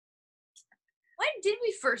 When did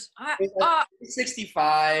we first?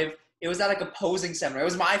 65. It was at like a posing seminar. It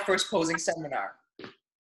was my first posing seminar.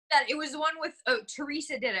 That it was the one with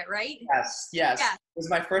Teresa did it, right? Yes. Yeah. It was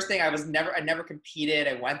my first thing. I never competed.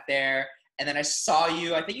 I went there, and then I saw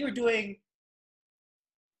you. I think you were doing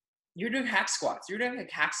hack squats. You were doing like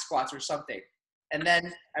hack squats or something. And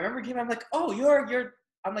then I remember I'm like, oh,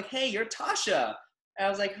 I'm like, hey, you're Tasha. And I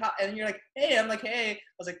was like, hi. And you're like, hey. I'm like, hey. I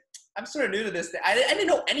was like, I'm sort of new to this thing. I didn't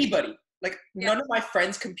know anybody. Like, none of my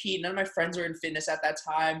friends compete. None of my friends were in fitness at that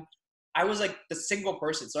time. I was like the single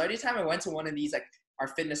person. So anytime I went to one of these, like our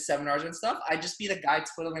fitness seminars and stuff, I'd just be the guy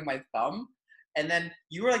twiddling my thumb. And then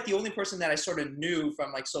you were like the only person that I sort of knew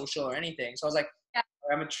from like social or anything. So I was like,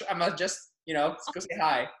 I'm just, let's go say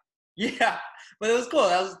hi. Yeah. But it was cool.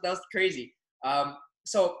 That was crazy.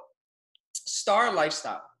 So Star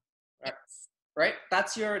Lifestyle, right?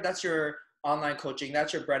 That's your online coaching.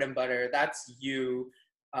 That's your bread and butter. That's you.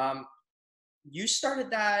 You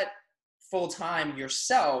started that full time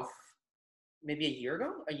yourself maybe a year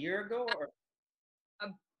ago, or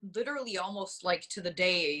literally almost like to the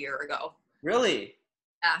day a year ago. Really?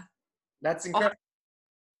 Yeah. That's incredible.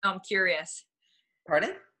 I'm curious.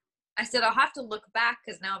 Pardon? I said I'll have to look back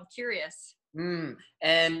because now I'm curious.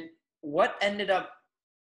 And what ended up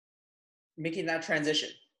making that transition?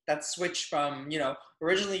 That switch from,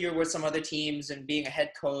 originally you were with some other teams and being a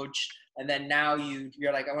head coach, and then now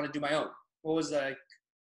you're like, I want to do my own. What was the...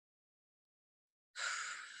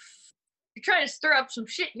 You're trying to stir up some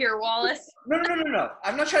shit here, Wallace. No.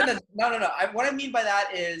 I'm not trying to... No. What I mean by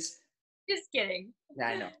that is... Just kidding. Yeah,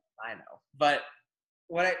 I know. But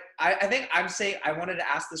what I think I'm saying, I wanted to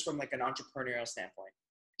ask this from like an entrepreneurial standpoint.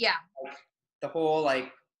 Yeah. Like, the whole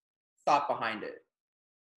like thought behind it.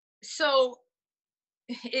 So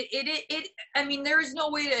I mean, there is no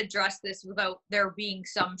way to address this without there being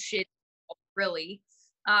some shit, really.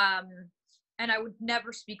 And I would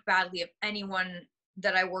never speak badly of anyone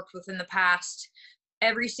that I worked with in the past.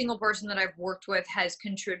 Every single person that I've worked with has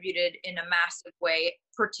contributed in a massive way,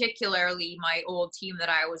 particularly my old team that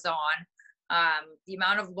I was The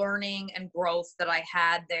amount of learning and growth that I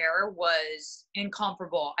had there was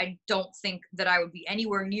incomparable. I don't think that I would be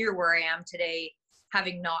anywhere near where I am today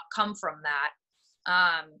having not come from that.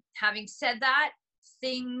 Having said that,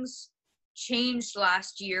 things changed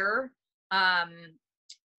last year.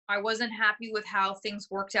 I wasn't happy with how things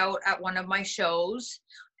worked out at one of my shows,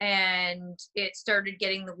 and it started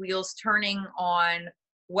getting the wheels turning on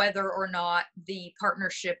whether or not the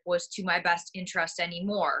partnership was to my best interest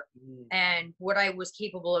anymore, and what I was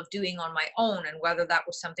capable of doing on my own, and whether that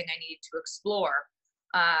was something I needed to explore.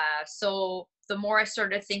 So the more I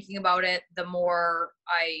started thinking about it, the more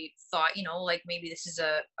I thought, like maybe this is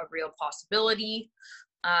a real possibility.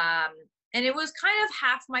 And it was kind of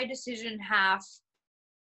half my decision, half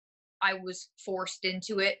I was forced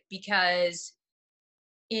into it, because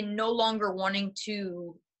in no longer wanting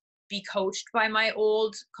to be coached by my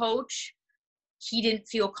old coach, he didn't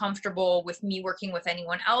feel comfortable with me working with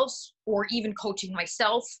anyone else or even coaching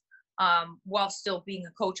myself while still being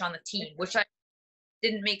a coach on the team, which I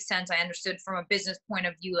didn't make sense. I understood from a business point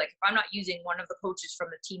of view, like if I'm not using one of the coaches from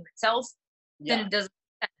the team itself, then it doesn't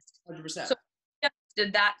make sense. 100%. So I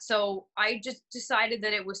did that. So I just decided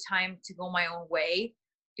that it was time to go my own way.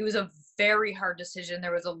 It was a very hard decision.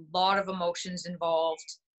 There was a lot of emotions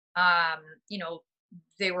involved.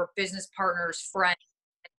 They were business partners,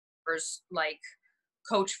 friends, like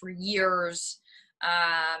coach for years.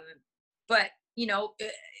 But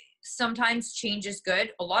sometimes change is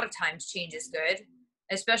good. A lot of times change is good,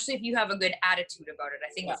 especially if you have a good attitude about it.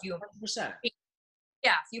 I think if you 100%. If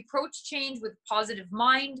you approach change with a positive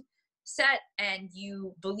mindset and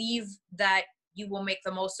you believe that you will make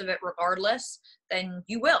the most of it regardless, then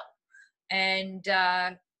you will. And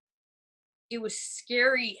it was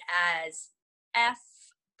scary as F,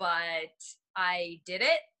 but I did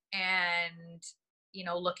it. And,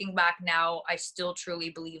 looking back now, I still truly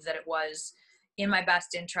believe that it was in my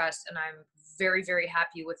best interest. And I'm very, very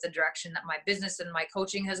happy with the direction that my business and my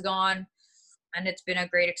coaching has gone. And it's been a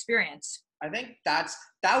great experience. I think that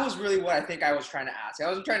was really what I think I was trying to ask. I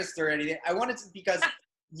wasn't trying to stir anything. I wanted to, because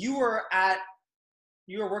you were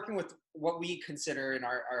working with what we consider in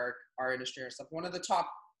our industry or stuff, one of the top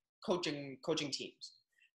coaching teams.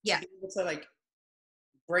 Yeah. To be able to like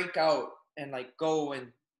break out and like go and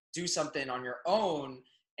do something on your own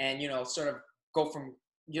and, sort of go from,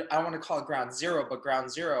 I don't want to call it ground zero, but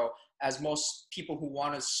ground zero, as most people who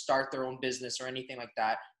want to start their own business or anything like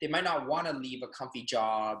that, they might not want to leave a comfy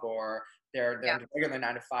job or their regular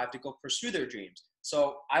 9 to 5 to go pursue their dreams.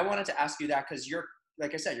 So I wanted to ask you that because you're,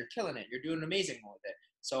 like I said, you're killing it. You're doing amazing with it.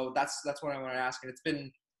 So that's what I want to ask. And it's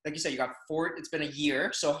been, like you said, it's been a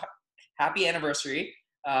year. So happy anniversary.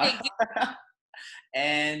 Thank you.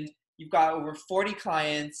 And you've got over 40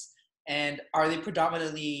 clients. And are they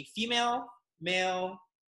predominantly female, male?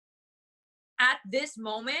 At this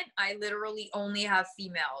moment, I literally only have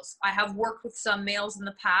females. I have worked with some males in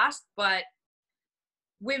the past, but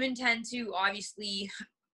women tend to obviously,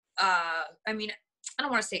 I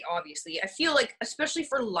don't want to say obviously. I feel like, especially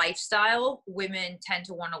for lifestyle, women tend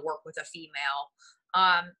to want to work with a female.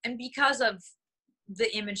 And because of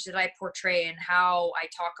the image that I portray and how I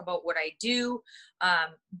talk about what I do,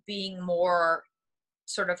 being more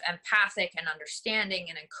sort of empathic and understanding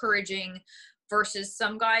and encouraging, versus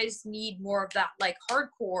some guys need more of that like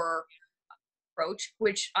hardcore approach,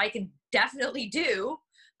 which I can definitely do.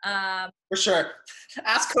 For sure.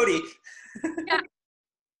 Ask Cody. Yeah.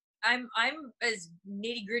 I'm as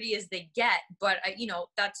nitty gritty as they get, but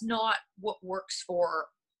that's not what works for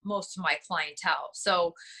most of my clientele.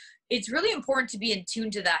 So it's really important to be in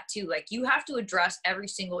tune to that too. Like you have to address every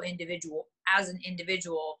single individual as an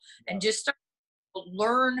individual and just start to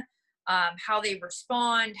learn how they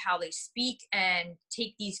respond, how they speak, and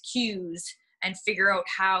take these cues and figure out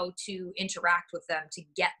how to interact with them to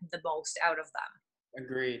get the most out of them.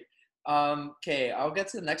 Agreed. Okay, I'll get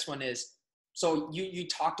to the next one is, so you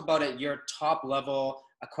talked about it, you're top level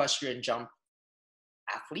equestrian jump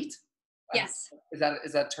athlete? Yes. Is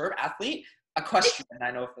that term, athlete? Equestrian,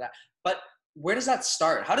 I know for that. But where does that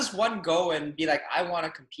start? How does one go and be like, I want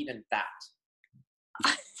to compete in that?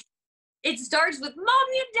 It starts with,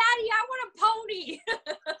 Mommy and Daddy, I want a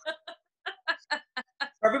pony.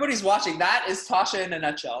 Everybody's watching. That is Tasha in a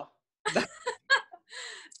nutshell.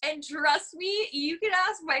 And trust me, you can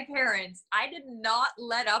ask my parents. I did not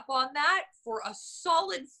let up on that for a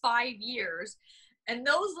solid 5 years. And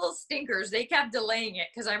those little stinkers, they kept delaying it.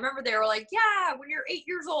 Because I remember they were like, yeah, when you're 8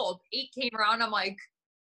 years old. 8 came around, I'm like,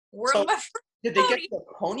 where's my did they get you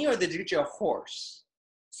a pony or did they get you a horse?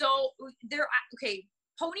 So they're, okay,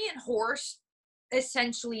 pony and horse,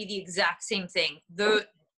 essentially the exact same thing. The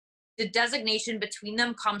the designation between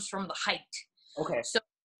them comes from the height. Okay. So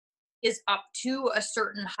is up to a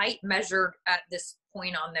certain height measured at this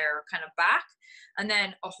point on their kind of back, and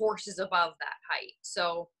then a horse is above that height.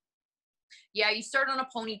 So yeah, you start on a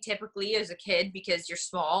pony typically as a kid because you're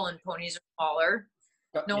small and ponies are smaller.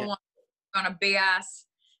 No one on a big ass,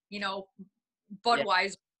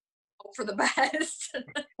 Budweiser for the best.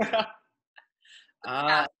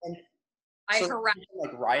 And I so harass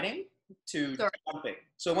like riding to Sorry. jumping.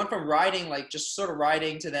 So it went from riding, like just sort of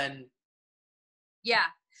riding, to then. Yeah.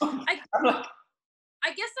 I'm like,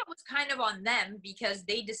 I guess that was kind of on them because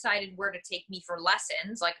they decided where to take me for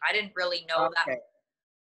lessons. Like I didn't really know okay.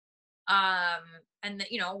 that. And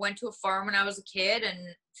went to a farm when I was a kid and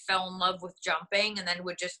fell in love with jumping, and then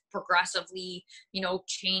would just progressively,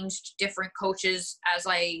 change different coaches as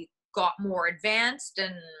I got more advanced,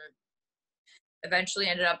 and eventually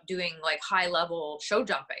ended up doing like high level show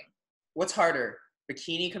jumping. What's harder,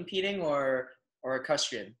 bikini competing or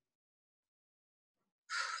equestrian?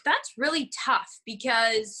 That's really tough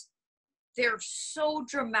because they're so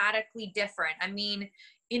dramatically different. I mean,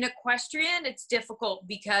 in equestrian, it's difficult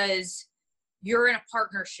because you're in a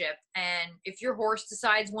partnership, and if your horse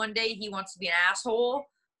decides one day he wants to be an asshole,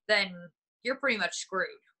 then you're pretty much screwed.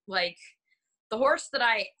 Like the horse that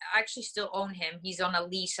I actually still own him, he's on a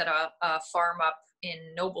lease at a farm up in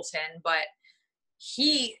Nobleton, but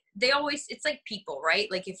it's like people, right?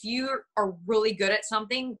 Like if you are really good at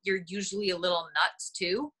something, you're usually a little nuts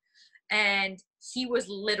too. And he was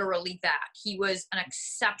literally that. He was an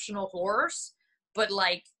exceptional horse, but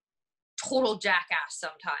like total jackass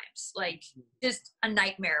sometimes, like just a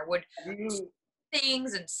nightmare. Would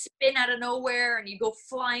things and spin out of nowhere, and you go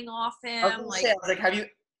flying off him. I was like, have you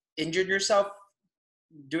injured yourself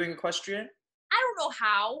doing equestrian? I don't know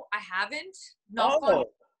how. I haven't.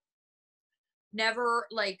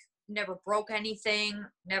 Never broke anything.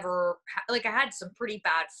 Never I had some pretty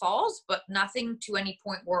bad falls, but nothing to any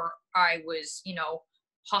point where I was,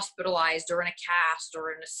 hospitalized or in a cast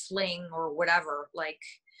or in a sling or whatever. Like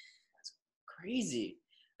that's crazy.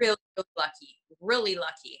 Really, really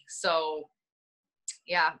lucky. So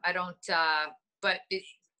yeah, I don't. But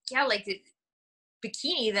like the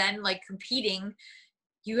bikini, then like competing,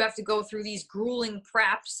 you have to go through these grueling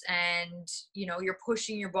preps, and you're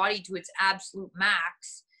pushing your body to its absolute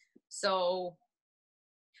max. So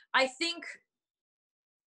I think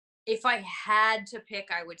if I had to pick,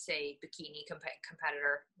 I would say bikini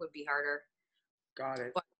competitor would be harder. Got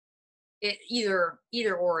it. But it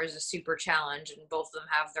either or is a super challenge, and both of them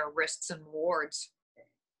have their risks and rewards.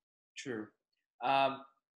 True.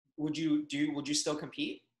 Would you still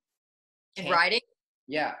compete in riding?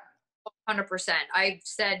 Yeah. 100%. I've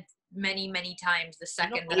said many times the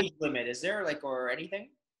second no age limit, is there, like, or anything?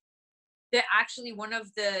 Actually, one of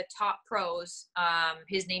the top pros,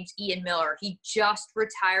 his name's Ian Miller. He just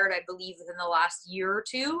retired, I believe, within the last year or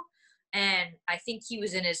two, and I think he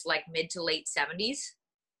was in his like mid to late 70s.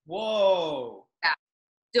 Whoa. Yeah.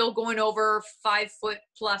 Still going over 5 foot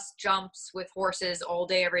plus jumps with horses all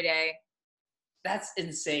day, every day. That's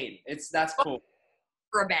insane. That's cool.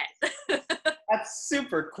 For a bet. That's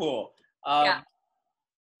super cool. Yeah.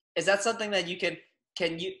 Is that something that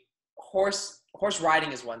can you horse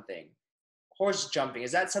riding is one thing. Horse jumping,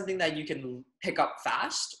 is that something that you can pick up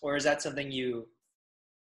fast, or is that something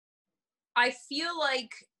I feel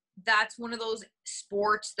like that's one of those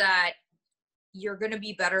sports that you're going to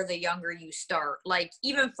be better the younger you start. Like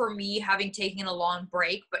even for me, having taken a long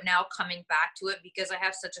break, but now coming back to it because I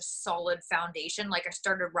have such a solid foundation. Like I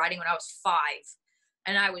started riding when I was 5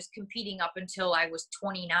 and I was competing up until I was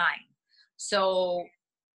 29. So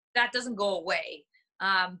that doesn't go away.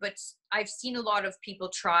 But I've seen a lot of people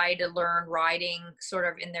try to learn riding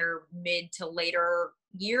sort of in their mid to later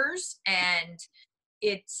years. And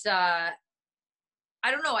it's, I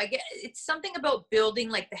don't know, I get it's something about building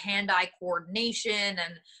like the hand-eye coordination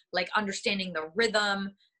and like understanding the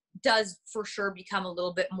rhythm does for sure become a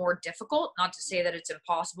little bit more difficult. Not to say that it's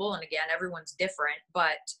impossible. And again, everyone's different,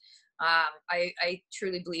 but I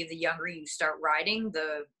truly believe the younger you start riding,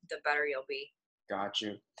 the better you'll be. Got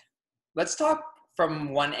you. Let's talk from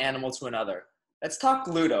one animal to another. Let's talk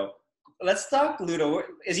Ludo.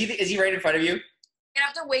 Is he right in front of you? You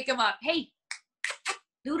have to wake him up. Hey,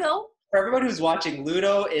 Ludo. For everyone who's watching,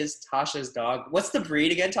 Ludo is Tasha's dog. What's the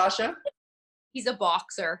breed again, Tasha? He's a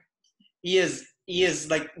boxer. He is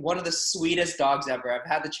like one of the sweetest dogs ever. I've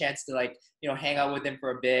had the chance to hang out with him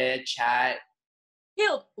for a bit, chat.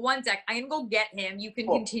 Hill, one sec. I'm gonna go get him. You can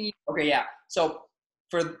continue. Okay, yeah. So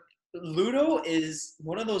for Ludo is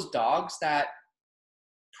one of those dogs that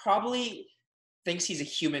probably thinks he's a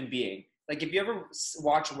human being. Like if you ever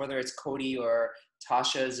watch, whether it's Cody or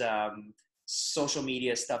Tasha's social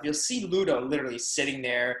media stuff, you'll see Ludo literally sitting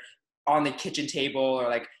there on the kitchen table or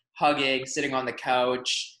like hugging, sitting on the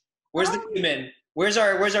couch. Where's the human? Where's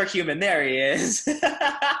our human? There he is.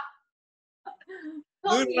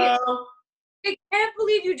 Ludo. I can't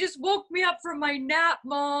believe you just woke me up from my nap,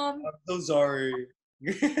 Mom. I'm so sorry.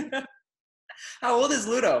 How old is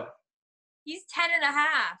Ludo? He's 10 and a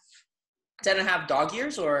half. 10 and a half dog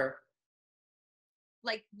years or?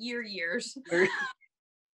 Like years.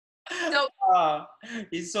 So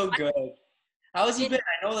he's so good. How has he been?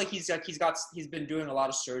 I know like he's been doing a lot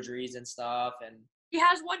of surgeries and stuff, and he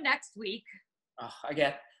has one next week. I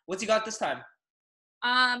get. What's he got this time?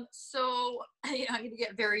 So I'm gonna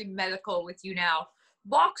get very medical with you now.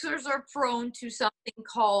 Boxers are prone to something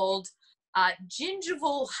called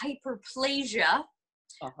gingival hyperplasia,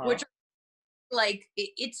 which like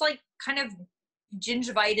it's like kind of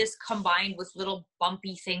gingivitis combined with little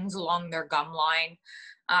bumpy things along their gum line.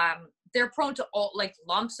 They're prone to all like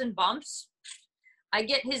lumps and bumps. I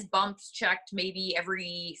get his bumps checked maybe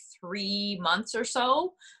every 3 months or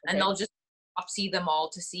so, and they'll just see them all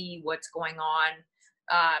to see what's going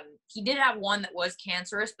on. He did have one that was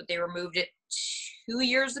cancerous, but they removed it 2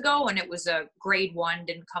 years ago, and it was a grade 1,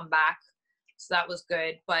 didn't come back. So that was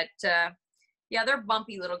good. But yeah, they're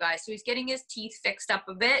bumpy little guys. So he's getting his teeth fixed up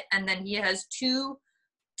a bit, and then he has 2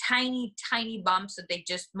 tiny, tiny bumps that they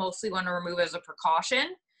just mostly want to remove as a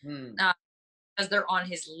precaution. As they're on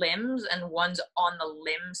his limbs, and ones on the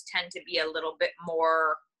limbs tend to be a little bit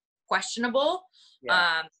more questionable.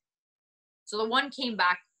 Yeah. So the one came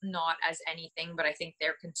back not as anything, but I think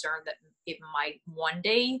they're concerned that it might one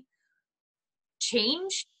day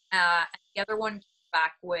change. And the other one came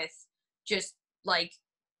back with just like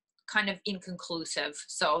kind of inconclusive.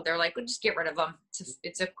 So they're like, we'll just get rid of them.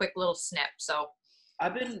 It's a quick little snip. So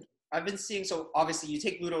I've been seeing, so obviously you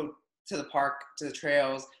take Ludo to the park, to the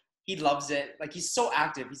trails. He loves it. Like he's so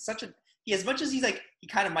active. As much as he's like, he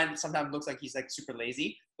kind of might sometimes looks like he's like super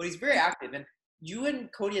lazy, but he's very active. And you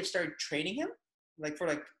and Cody have started training him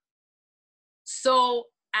So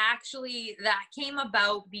actually that came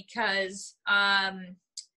about because, I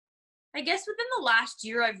guess within the last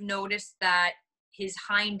year, I've noticed that his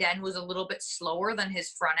hind end was a little bit slower than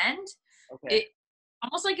his front end. It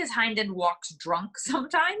almost like his hind end walks drunk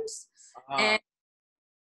sometimes. And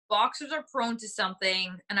boxers are prone to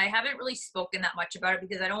something, and I haven't really spoken that much about it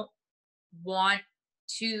because I don't want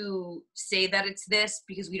to say that it's this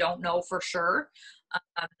because we don't know for sure.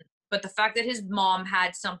 But the fact that his mom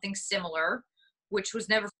had something similar, which was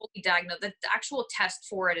never fully diagnosed, the actual test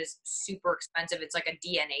for it is super expensive. It's like a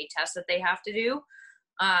DNA test that they have to do.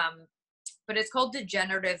 But it's called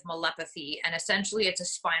degenerative myelopathy, and essentially it's a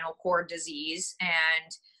spinal cord disease,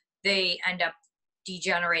 and they end up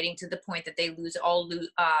degenerating to the point that they lose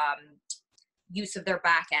use of their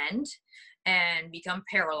back end and become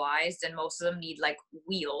paralyzed, and most of them need like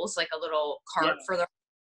wheels, like a little cart for their,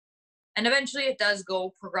 and eventually it does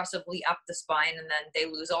go progressively up the spine, and then they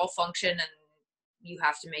lose all function and you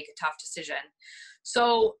have to make a tough decision.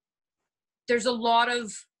 So there's a lot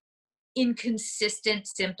of inconsistent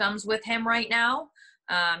symptoms with him right now.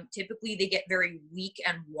 Typically they get very weak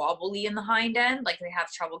and wobbly in the hind end, like they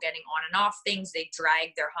have trouble getting on and off things, they drag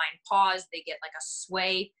their hind paws, they get like a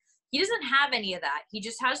sway. He doesn't have any of that. He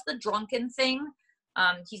just has the drunken thing.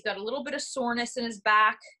 He's got a little bit of soreness in his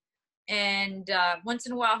back, and once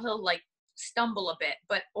in a while he'll like stumble a bit,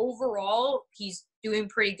 but overall he's doing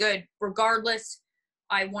pretty good. Regardless,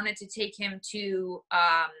 I wanted to take him to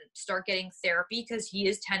start getting therapy because he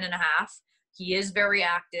is 10 and a half. He is very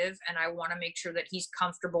active, and I want to make sure that he's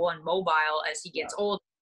comfortable and mobile as he gets older.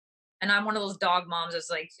 And I'm one of those dog moms that's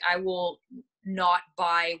like, I will not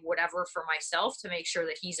buy whatever for myself to make sure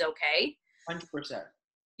that he's okay. 100%.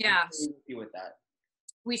 Yeah. I'm with that.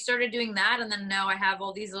 We started doing that, and then now I have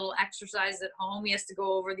all these little exercises at home. He has to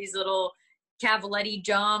go over these little cavaletti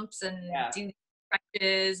jumps and do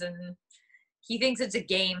stretches, and he thinks it's a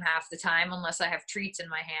game half the time unless I have treats in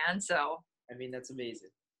my hand. So I mean, that's amazing.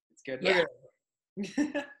 It's good. Yeah. Who's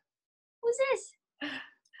this?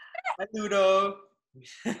 Hi, Ludo.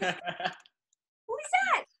 Who is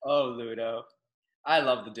that? Oh, Ludo. I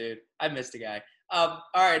love the dude. I miss the guy. All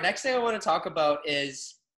right, next thing I want to talk about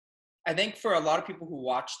is, I think for a lot of people who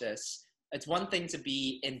watch this, it's one thing to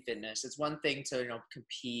be in fitness. It's one thing to,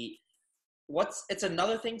 compete. It's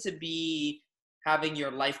another thing to be having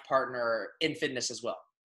your life partner in fitness as well.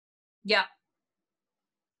 Yeah.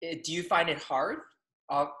 Do you find it hard?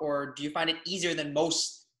 Or do you find it easier than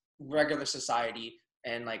most regular society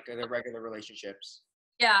and like the regular relationships?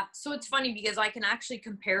 Yeah, so it's funny because I can actually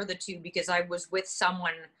compare the two because I was with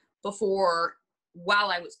someone before while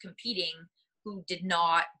I was competing who did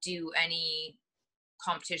not do any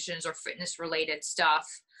competitions or fitness related stuff.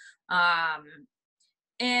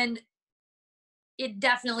 And it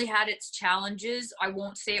definitely had its challenges. I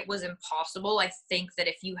won't say it was impossible. I think that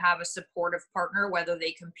if you have a supportive partner, whether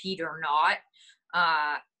they compete or not,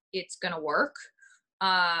 it's going to work.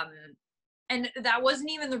 And that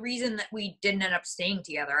wasn't even the reason that we didn't end up staying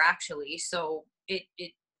together, actually. So it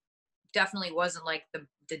definitely wasn't like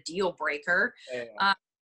the deal breaker. Yeah.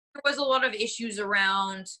 There was a lot of issues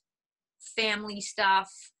around family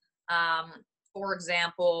stuff. For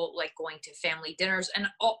example, like going to family dinners. And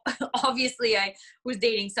obviously I was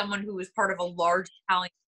dating someone who was part of a large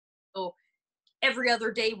Italian. So every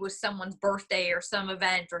other day was someone's birthday or some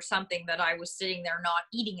event or something that I was sitting there not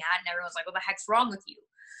eating at. And everyone's like, what the heck's wrong with you?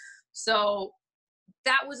 So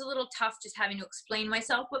that was a little tough, just having to explain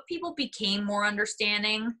myself, but people became more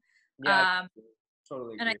understanding. Yeah,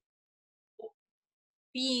 totally agree. And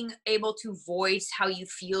being able to voice how you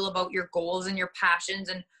feel about your goals and your passions,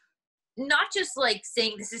 and not just like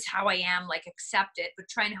saying this is how I am, like accept it, but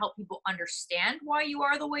trying to help people understand why you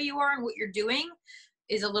are the way you are and what you're doing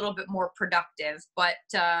is a little bit more productive. But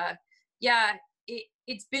yeah,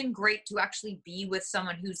 it's been great to actually be with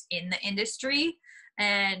someone who's in the industry.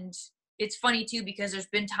 And it's funny too, because there's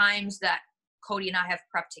been times that Cody and I have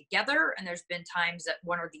prepped together, and there's been times that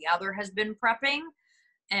one or the other has been prepping.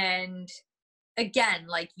 And again,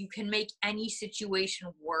 like, you can make any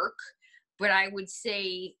situation work, but I would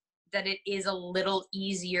say that it is a little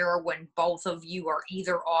easier when both of you are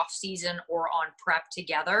either off season or on prep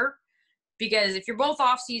together. Because if you're both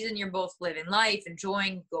off season, you're both living life,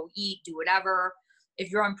 enjoying, go eat, do whatever. If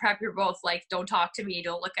you're on prep, you're both like, don't talk to me,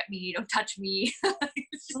 don't look at me, don't touch me.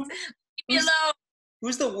 Just leave me alone.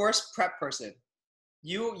 Who's the worst prep person?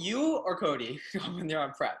 You or Cody when they're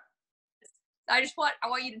on prep? I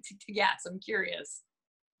want you to guess. I'm curious.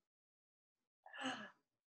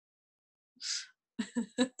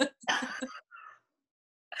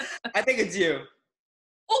 I think it's you.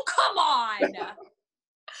 Oh, come on.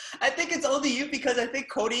 I think it's only you, because I think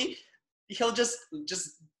Cody, he'll just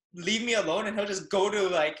leave me alone, and he'll just go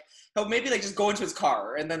to he'll maybe just go into his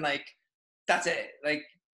car, and then that's it. Like,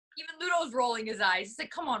 even Ludo's rolling his eyes. He's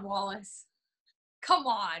like, come on, Wallace. Come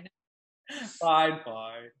on. Fine.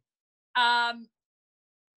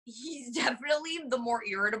 He's definitely the more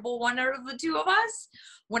irritable one out of the two of us.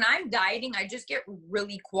 When I'm dieting, I just get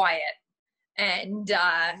really quiet and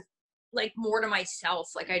more to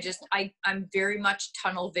myself. I'm very much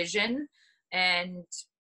tunnel vision, and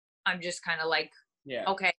I'm just kind of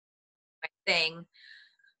okay, my thing.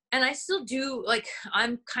 And I still do,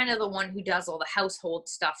 I'm kind of the one who does all the household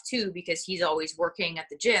stuff too, because he's always working at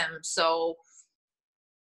the gym. So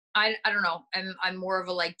I don't know. I'm more of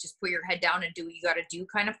a just put your head down and do what you got to do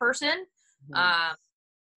kind of person. Mm-hmm.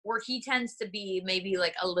 Where he tends to be maybe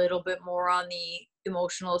a little bit more on the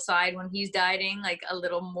emotional side when he's dieting, a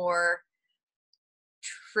little more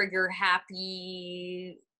trigger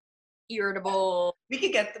happy, irritable. We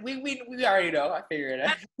could get we already know. I figured it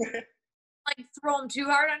out. Throw him too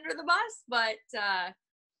hard under the bus, but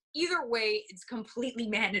either way, it's completely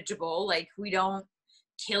manageable. We don't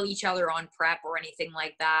kill each other on prep or anything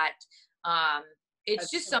like that. It's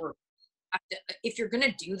just something. If you're going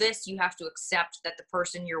to do this, you have to accept that the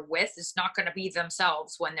person you're with is not going to be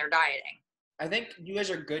themselves when they're dieting. I think you guys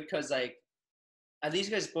are good because at least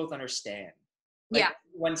you guys both understand. Yeah.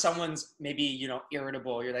 When someone's maybe,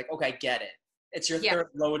 irritable, you're like, okay, I get it. It's your third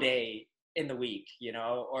low day in the week,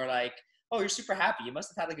 or oh, you're super happy. You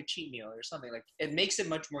must have had a cheat meal or something. It makes it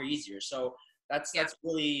much more easier. So that's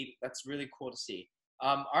really cool to see.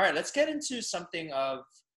 All right, let's get into something of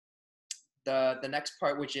the next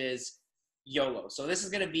part, which is YOLO. So this is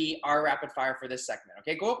going to be our rapid fire for this segment.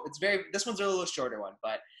 Okay, go. This one's a little shorter one,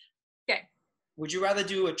 but okay. Would you rather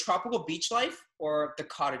do a tropical beach life or the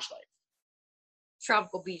cottage life?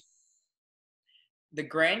 Tropical beach. The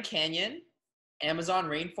Grand Canyon, Amazon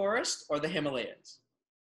rainforest, or the Himalayas?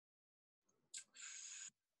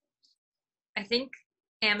 I think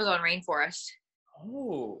Amazon rainforest.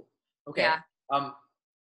 Oh, okay. Yeah.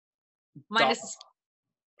 Minus.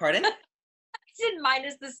 Pardon? I said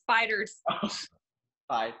minus the spiders. Oh,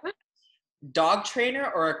 fine. Dog trainer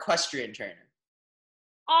or equestrian trainer?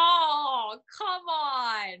 Oh, come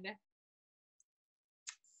on.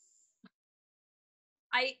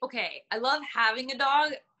 I love having a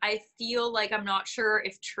dog. I feel like I'm not sure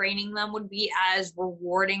if training them would be as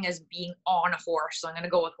rewarding as being on a horse. So I'm going to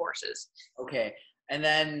go with horses. Okay. And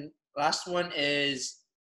then last one is,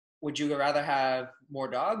 would you rather have more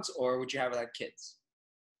dogs or would you rather have kids?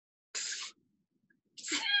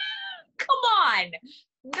 Come on.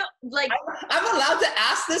 No, like I'm allowed to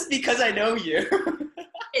ask this because I know you.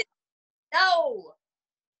 no.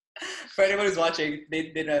 For anyone who's watching,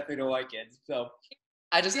 they don't have to know my kids. So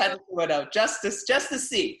I just had to throw it out just to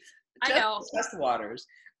see. I know. Test the waters.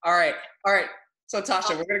 All right. So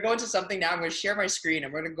Tasha, we're gonna go into something now. I'm gonna share my screen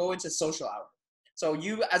and we're gonna go into social hour. So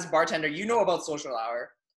you, as a bartender, you know about social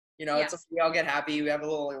hour. You know, Yes. it's we all get happy. We have a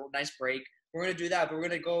little nice break. We're gonna do that, but we're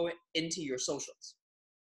gonna go into your socials.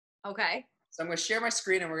 Okay. So I'm gonna share my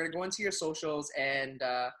screen and we're gonna go into your socials and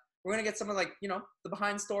we're gonna get some of like the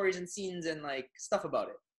behind stories and scenes and like stuff about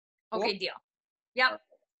it. Cool? Okay, deal. Yep. Right.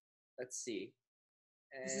 Let's see.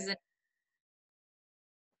 This is it.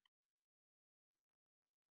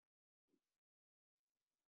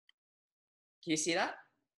 Can you see that?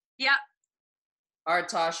 Yeah. All right,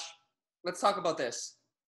 Tosh, let's talk about this.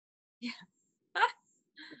 Yeah.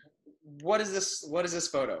 What is this? What is this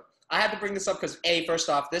photo? I had to bring this up because first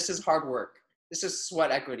off, this is hard work. This is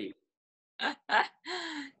sweat equity.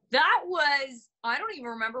 That was, I don't even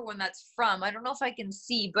remember when that's from. I don't know if I can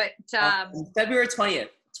see, but February 20th,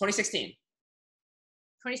 2016.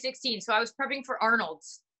 2016. So I was prepping for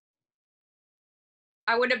Arnold's.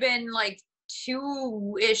 I would have been like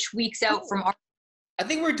 2-ish weeks out from Arnold's. I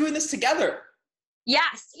think we're doing this together.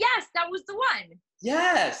 Yes, that was the one.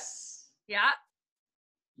 Yes. Yeah.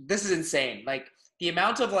 This is insane. Like the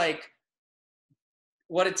amount of like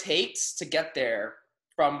what it takes to get there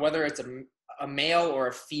from whether it's a male or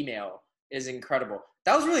a female is incredible.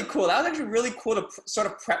 That was really cool. That was actually really cool to sort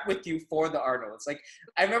of prep with you for the Arnold's. Like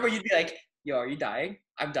I remember you'd be like, "Yo, are you dying?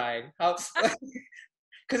 I'm dying." How?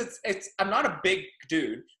 Because it's I'm not a big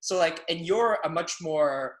dude, so like, and you're a much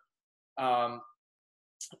more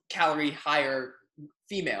calorie higher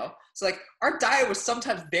female. So like our diet was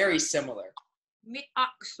sometimes very similar.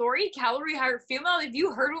 Sorry, calorie higher female. Have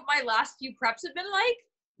you heard what my last few preps have been like?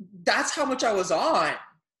 That's how much I was on.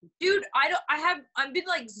 Dude, I've been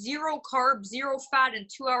like 0 carbs, 0 fat, and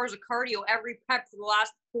 2 hours of cardio every prep for the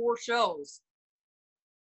last 4 shows.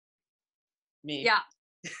 Me. Yeah.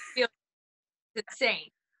 It's insane.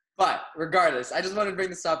 But regardless, I just wanted to bring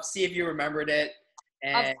this up, see if you remembered it.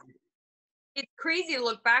 And it's crazy to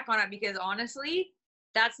look back on it because honestly,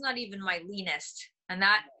 that's not even my leanest. And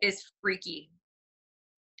that is freaky.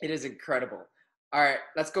 It is incredible. All right,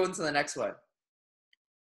 let's go into the next one.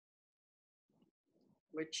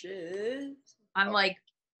 Which is... I'm like,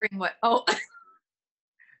 what? Oh.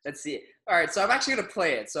 Let's see it. All right, so I'm actually going to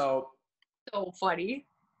play it. So funny.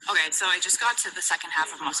 Okay, so I just got to the second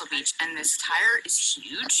half of Muscle Beach, and this tire is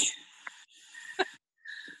huge.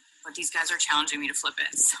 But these guys are challenging me to flip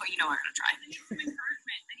it, so you know I'm going to try. I need some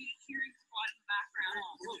encouragement. I need a cheering squad in the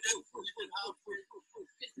background.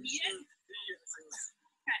 Just me in?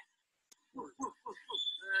 Okay.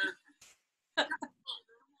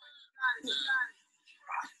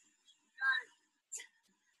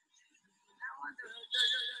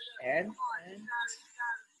 and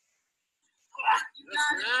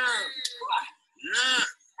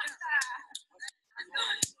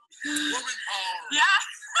Yeah.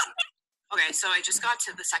 Okay, so I just got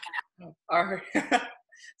to the second half. all right.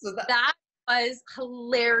 So that was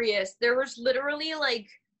hilarious. There was literally like,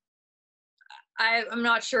 I'm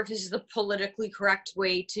not sure if this is the politically correct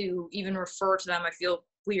way to even refer to them. I feel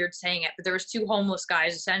weird saying it, but there was 2 homeless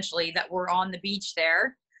guys essentially that were on the beach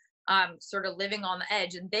there, sort of living on the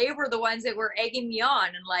edge, and they were the ones that were egging me on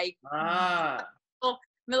and like my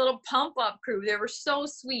little pump up crew. They were so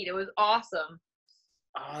sweet. It was awesome.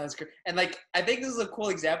 Oh, that's great. And like, I think this is a cool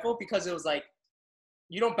example because it was like,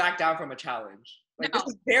 you don't back down from a challenge. Like, no. This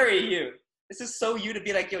is very you. This is so you to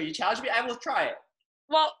be like, yo, you challenge me, I will try it.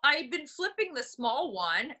 Well, I'd been flipping the small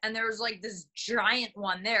one, and there was like this giant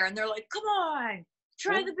one there, and they're like, come on,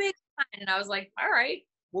 try the big one. And I was like, all right.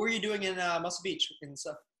 What were you doing in Muscle Beach and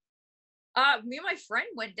stuff? Me and my friend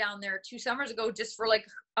went down there 2 summers ago just for like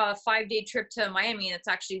a 5-day trip to Miami, and it's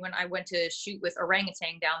actually when I went to shoot with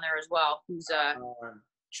Orangutan down there as well, who's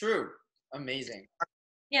true. Amazing.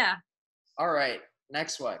 Yeah. All right,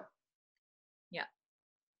 next one. Yeah.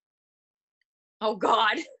 Oh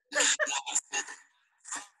God.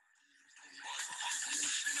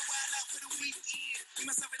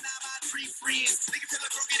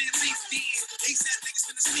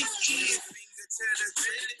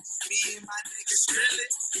 Me and my niggas drill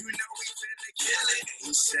it. You know we finna kill it.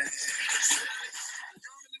 Ain't sad. You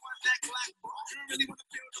don't really want that black boy. You don't really want to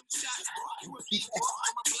feel them shots, boy. You a beat boy.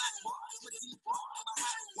 I'm a black boy. I'm a deep boy. I'm a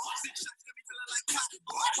hot boy. 6 shots got me feeling like cotton,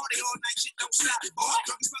 boy. Party all night, shit don't stop, boy.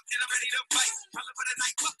 Drunk as fuck and I'm ready to fight. Holla for the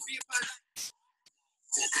night, fuck me for the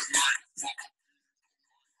night.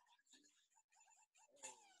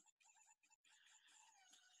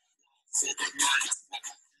 For the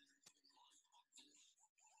night.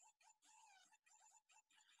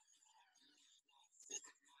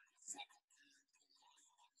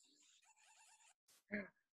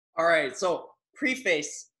 All right. So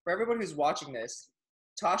preface for everyone who's watching this,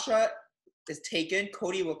 Tasha is taken.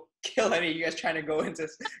 Cody will kill any of you guys trying to go into.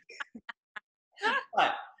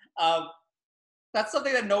 But that's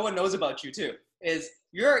something that no one knows about you too. Is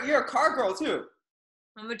you're a car girl too.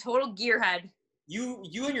 I'm a total gearhead. You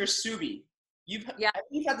and your Subi. You've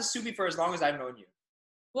had the Subi for as long as I've known you.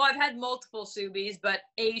 Well, I've had multiple Subis, but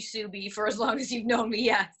a Subi for as long as you've known me,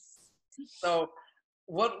 yes. So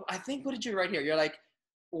what did you write here? You're like,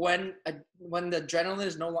 when the adrenaline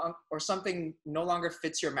is no longer, or something no longer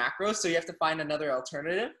fits your macros, so you have to find another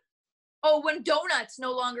alternative. Oh, when donuts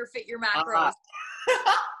no longer fit your macros.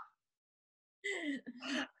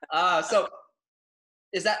 So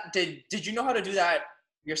is that, did you know how to do that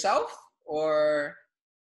yourself, or?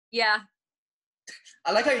 Yeah.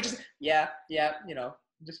 I like how you just, yeah,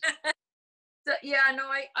 just. So, yeah, no,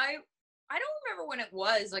 I don't remember when it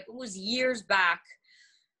was. Like, it was years back.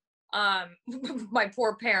 My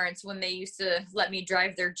poor parents, when they used to let me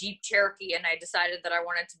drive their Jeep Cherokee, and I decided that I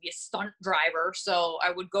wanted to be a stunt driver, so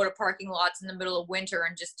I would go to parking lots in the middle of winter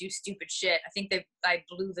and just do stupid shit. I think I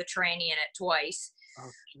blew the tranny in it twice. Oh,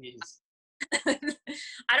 jeez.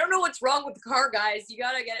 I don't know what's wrong with the car, guys. You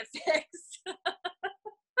gotta get it fixed.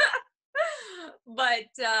 But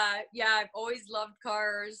yeah, I've always loved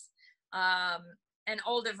cars, and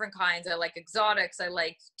all different kinds. I like exotics. I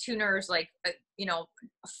like tuners. Like,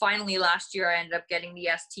 finally last year I ended up getting the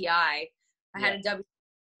STI. I had a W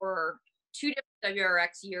for 2 different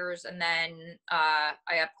WRX years, and then I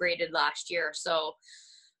upgraded last year. So,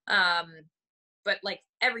 but like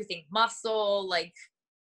everything, muscle, like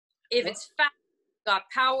if it's fast, got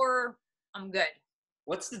power, I'm good.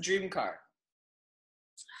 What's the dream car?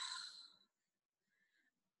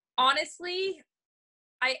 Honestly,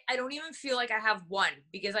 I don't even feel like I have one,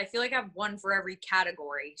 because I feel like I have one for every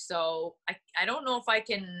category. So I don't know if I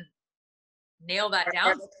can nail that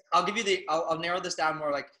down. I'll give you I'll narrow this down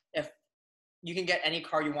more. Like, if you can get any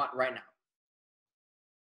car you want right now.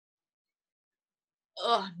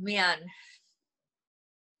 Oh man.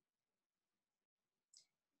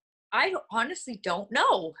 I honestly don't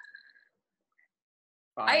know.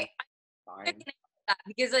 Fine. I can answer that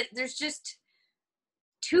because there's just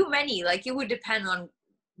too many. Like, it would depend on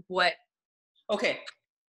what. Okay.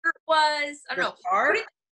 It was. I don't know.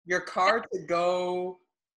 Your car to go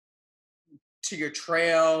to your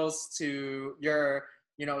trails, to your,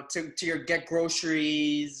 to your get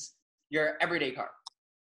groceries, your everyday car.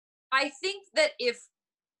 I think that if,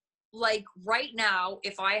 like, right now,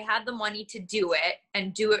 if I had the money to do it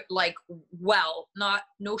and do it like well,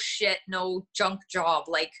 no shit, no junk job,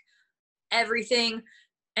 like everything,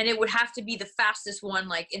 and it would have to be the fastest one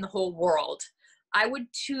like in the whole world, I would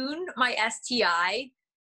tune my STI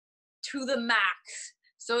to the max.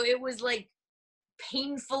 So it was like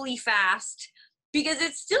painfully fast, because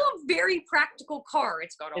it's still a very practical car.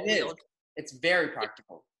 It's got a wheel. It's very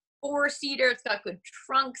practical. 4-seater, it's got good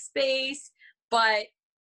trunk space, but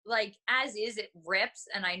like as is, it rips.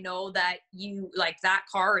 And I know that you like that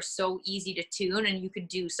car is so easy to tune, and you could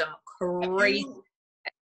do some crazy.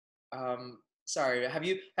 Sorry, have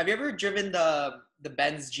you ever driven the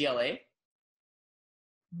Benz GLA?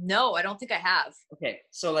 No, I don't think I have. Okay,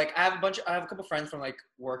 so like I have a couple friends from like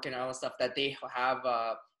work and all that stuff that they have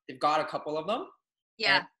they've got a couple of them.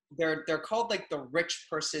 Yeah. They're called like the rich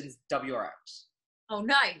person's WRX. Oh,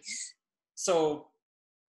 nice. So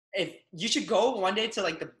if you should go one day to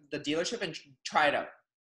like the dealership and try it out.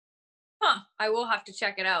 Huh, I will have to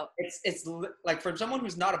check it out. It's like, for someone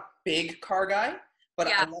who's not a big car guy, but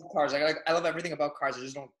I love cars. I love everything about cars. I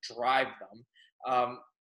just don't drive them.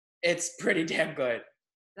 It's pretty damn good.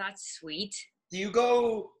 That's sweet. Do you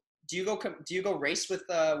go race with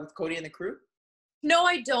Cody and the crew? No,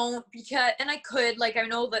 I don't, because, and I could, like, I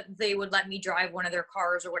know that they would let me drive one of their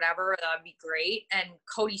cars or whatever. That'd be great. And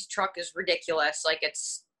Cody's truck is ridiculous. Like,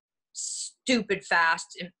 it's stupid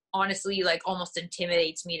fast, and honestly, like, almost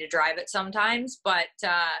intimidates me to drive it sometimes. But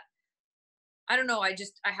I don't know. I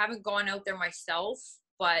haven't gone out there myself,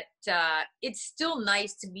 but it's still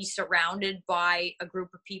nice to be surrounded by a group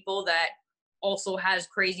of people that also has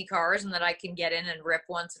crazy cars, and that I can get in and rip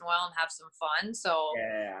once in a while and have some fun. So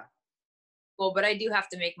yeah. Well, but I do have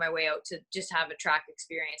to make my way out to just have a track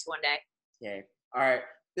experience one day. Okay. All right.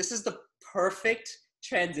 This is the perfect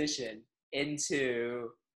transition into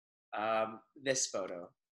this photo.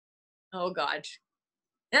 Oh God.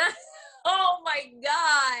 Oh my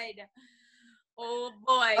God. Oh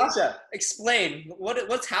boy. Tasha, explain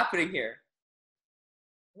what's happening here.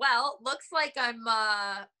 Well, looks like I'm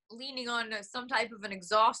leaning on some type of an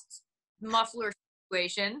exhaust muffler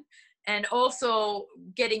situation, and also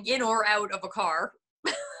getting in or out of a car.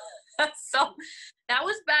 So That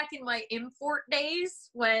was back in my import days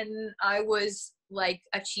when I was like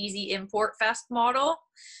a cheesy import fest model.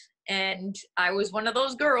 And I was one of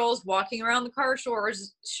those girls walking around the car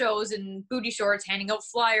shows in booty shorts, handing out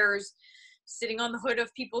flyers, sitting on the hood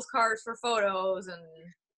of people's cars for photos. And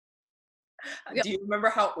Do you remember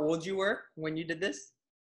how old you were when you did this?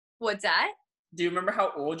 what's that? Do you remember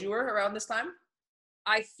how old you were around this time?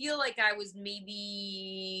 I feel like I was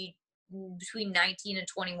maybe between 19 and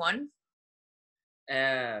 21.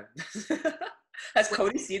 Has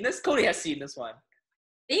Cody seen this? Cody has seen this one.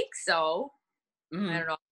 I think so. Mm. I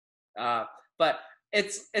don't know. But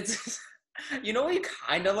it's you know what you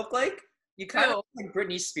kind of look like? You kind of look like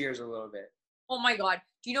Britney Spears a little bit. Oh my God.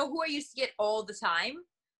 Do you know who I used to get all the time?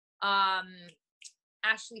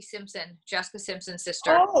 Ashley Simpson, Jessica Simpson's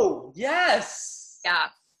sister. Oh, yes. Yeah.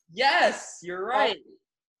 Yes, you're right. Oh,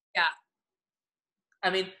 yeah. I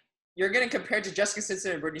mean, you're getting compared to Jessica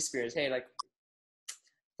Simpson and Britney Spears. Hey, like,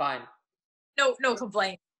 fine. No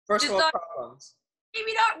complaint. First Just world not, problems.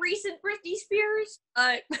 maybe not recent Britney Spears,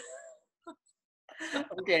 but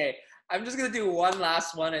Okay, I'm just gonna do one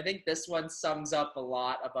last one. I think this one sums up a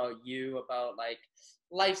lot about you, about like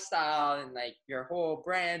lifestyle and like your whole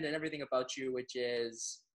brand and everything about you, which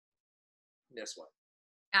is this one.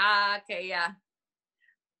 okay, yeah.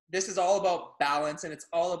 This is all about balance, and it's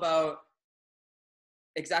all about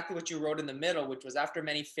exactly what you wrote in the middle, which was after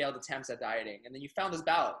many failed attempts at dieting, and then you found this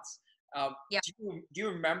balance. Yeah. Do you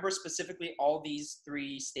remember specifically all these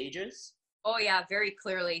 3 stages? Oh yeah, very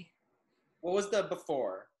clearly. What was the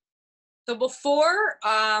before? So before,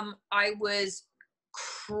 I was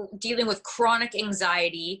dealing with chronic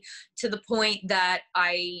anxiety to the point that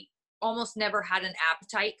I almost never had an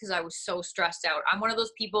appetite because I was so stressed out. I'm one of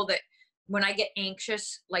those people that when I get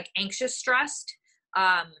anxious, like anxious stressed,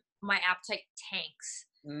 my appetite tanks.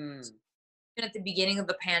 Mm. Even at the beginning of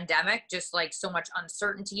the pandemic, just like so much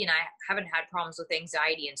uncertainty, and I haven't had problems with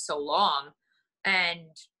anxiety in so long. And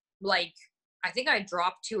like, I think I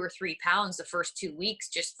dropped 2 or 3 pounds the first 2 weeks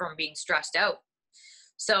just from being stressed out.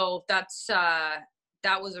 So that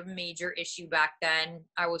was a major issue back then.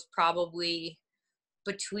 I was probably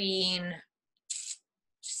between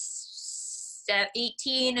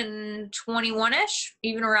 18 and 21-ish,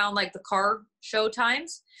 even around like the car show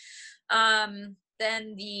times.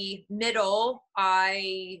 Then the middle,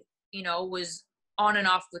 I, was on and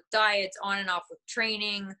off with diets, on and off with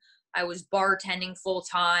training. I was bartending full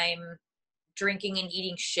time, drinking and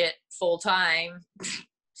eating shit full time,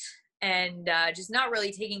 and just not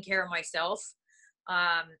really taking care of myself.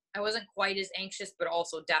 I wasn't quite as anxious, but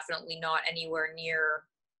also definitely not anywhere near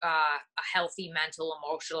a healthy mental,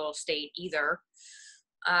 emotional state either.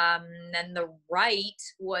 Then the right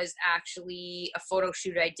was actually a photo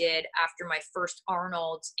shoot I did after my first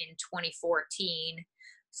Arnold's in 2014.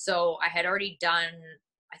 So I had already done,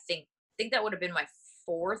 I think that would have been my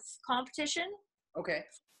 4th competition. Okay.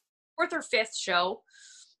 4th or 5th show.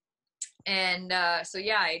 And so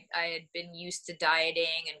yeah, I had been used to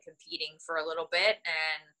dieting and competing for a little bit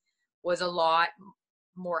and was a lot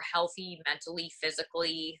more healthy mentally,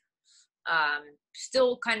 physically,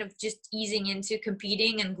 still kind of just easing into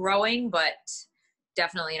competing and growing, but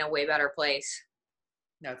definitely in a way better place.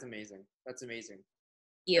 That's amazing. That's amazing.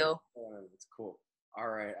 You. That's cool. All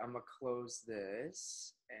right, I'm gonna close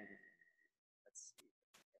this and let's see if I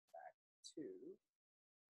can get back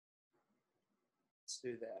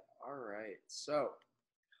to that. All right. So,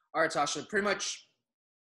 all right, Tasha,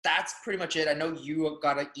 that's pretty much it. I know you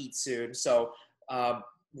gotta eat soon, so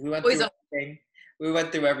we went through everything. We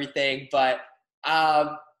went through everything, but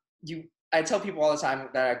I tell people all the time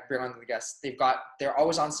that I bring on the guests, they're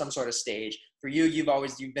always on some sort of stage. For you, you've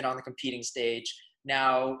been on the competing stage.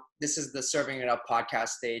 Now this is the Serving It Up podcast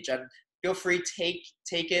stage. And feel free,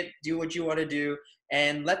 take it, do what you want to do,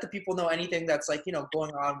 and let the people know anything that's like,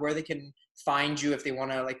 going on, where they can find you if they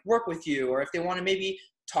want to like work with you, or if they want to maybe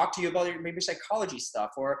talk to you about maybe psychology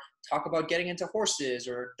stuff, or talk about getting into horses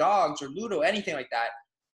or dogs or Ludo, anything like that.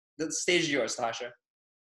 The stage is yours, Tasha.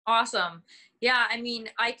 Awesome. Yeah, I mean,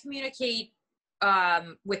 I communicate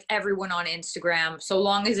with everyone on Instagram. So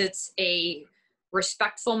long as it's a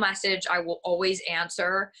respectful message, I will always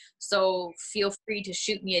answer. So feel free to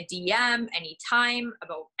shoot me a DM anytime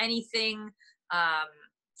about anything,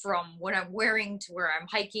 from what I'm wearing to where I'm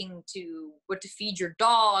hiking to what to feed your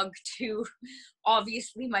dog to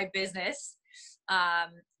obviously my business.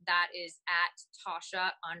 That is at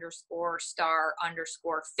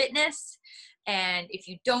Tasha_star_fitness. And if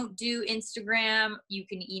you don't do Instagram, you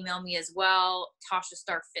can email me as well,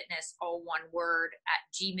 TashaStarFitness, all one word,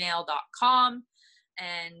 @gmail.com.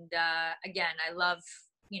 And again, I love,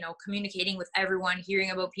 communicating with everyone, hearing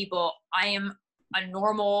about people. I am a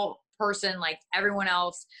normal person like everyone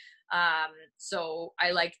else. So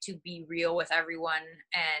I like to be real with everyone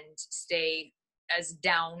and stay as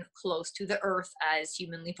down close to the earth as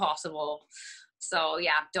humanly possible. So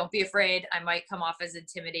yeah, don't be afraid. I might come off as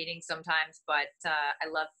intimidating sometimes, but I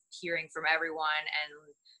love hearing from everyone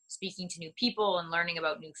and speaking to new people and learning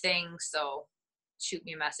about new things. So shoot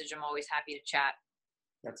me a message. I'm always happy to chat.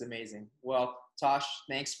 That's amazing. Well, Tosh,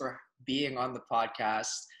 thanks for being on the podcast.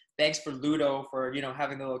 Thanks for Ludo for,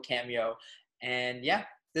 having the little cameo. And yeah,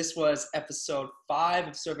 this was episode 5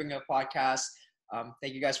 of Serving a Podcast.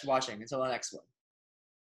 Thank you guys for watching. Until the next one.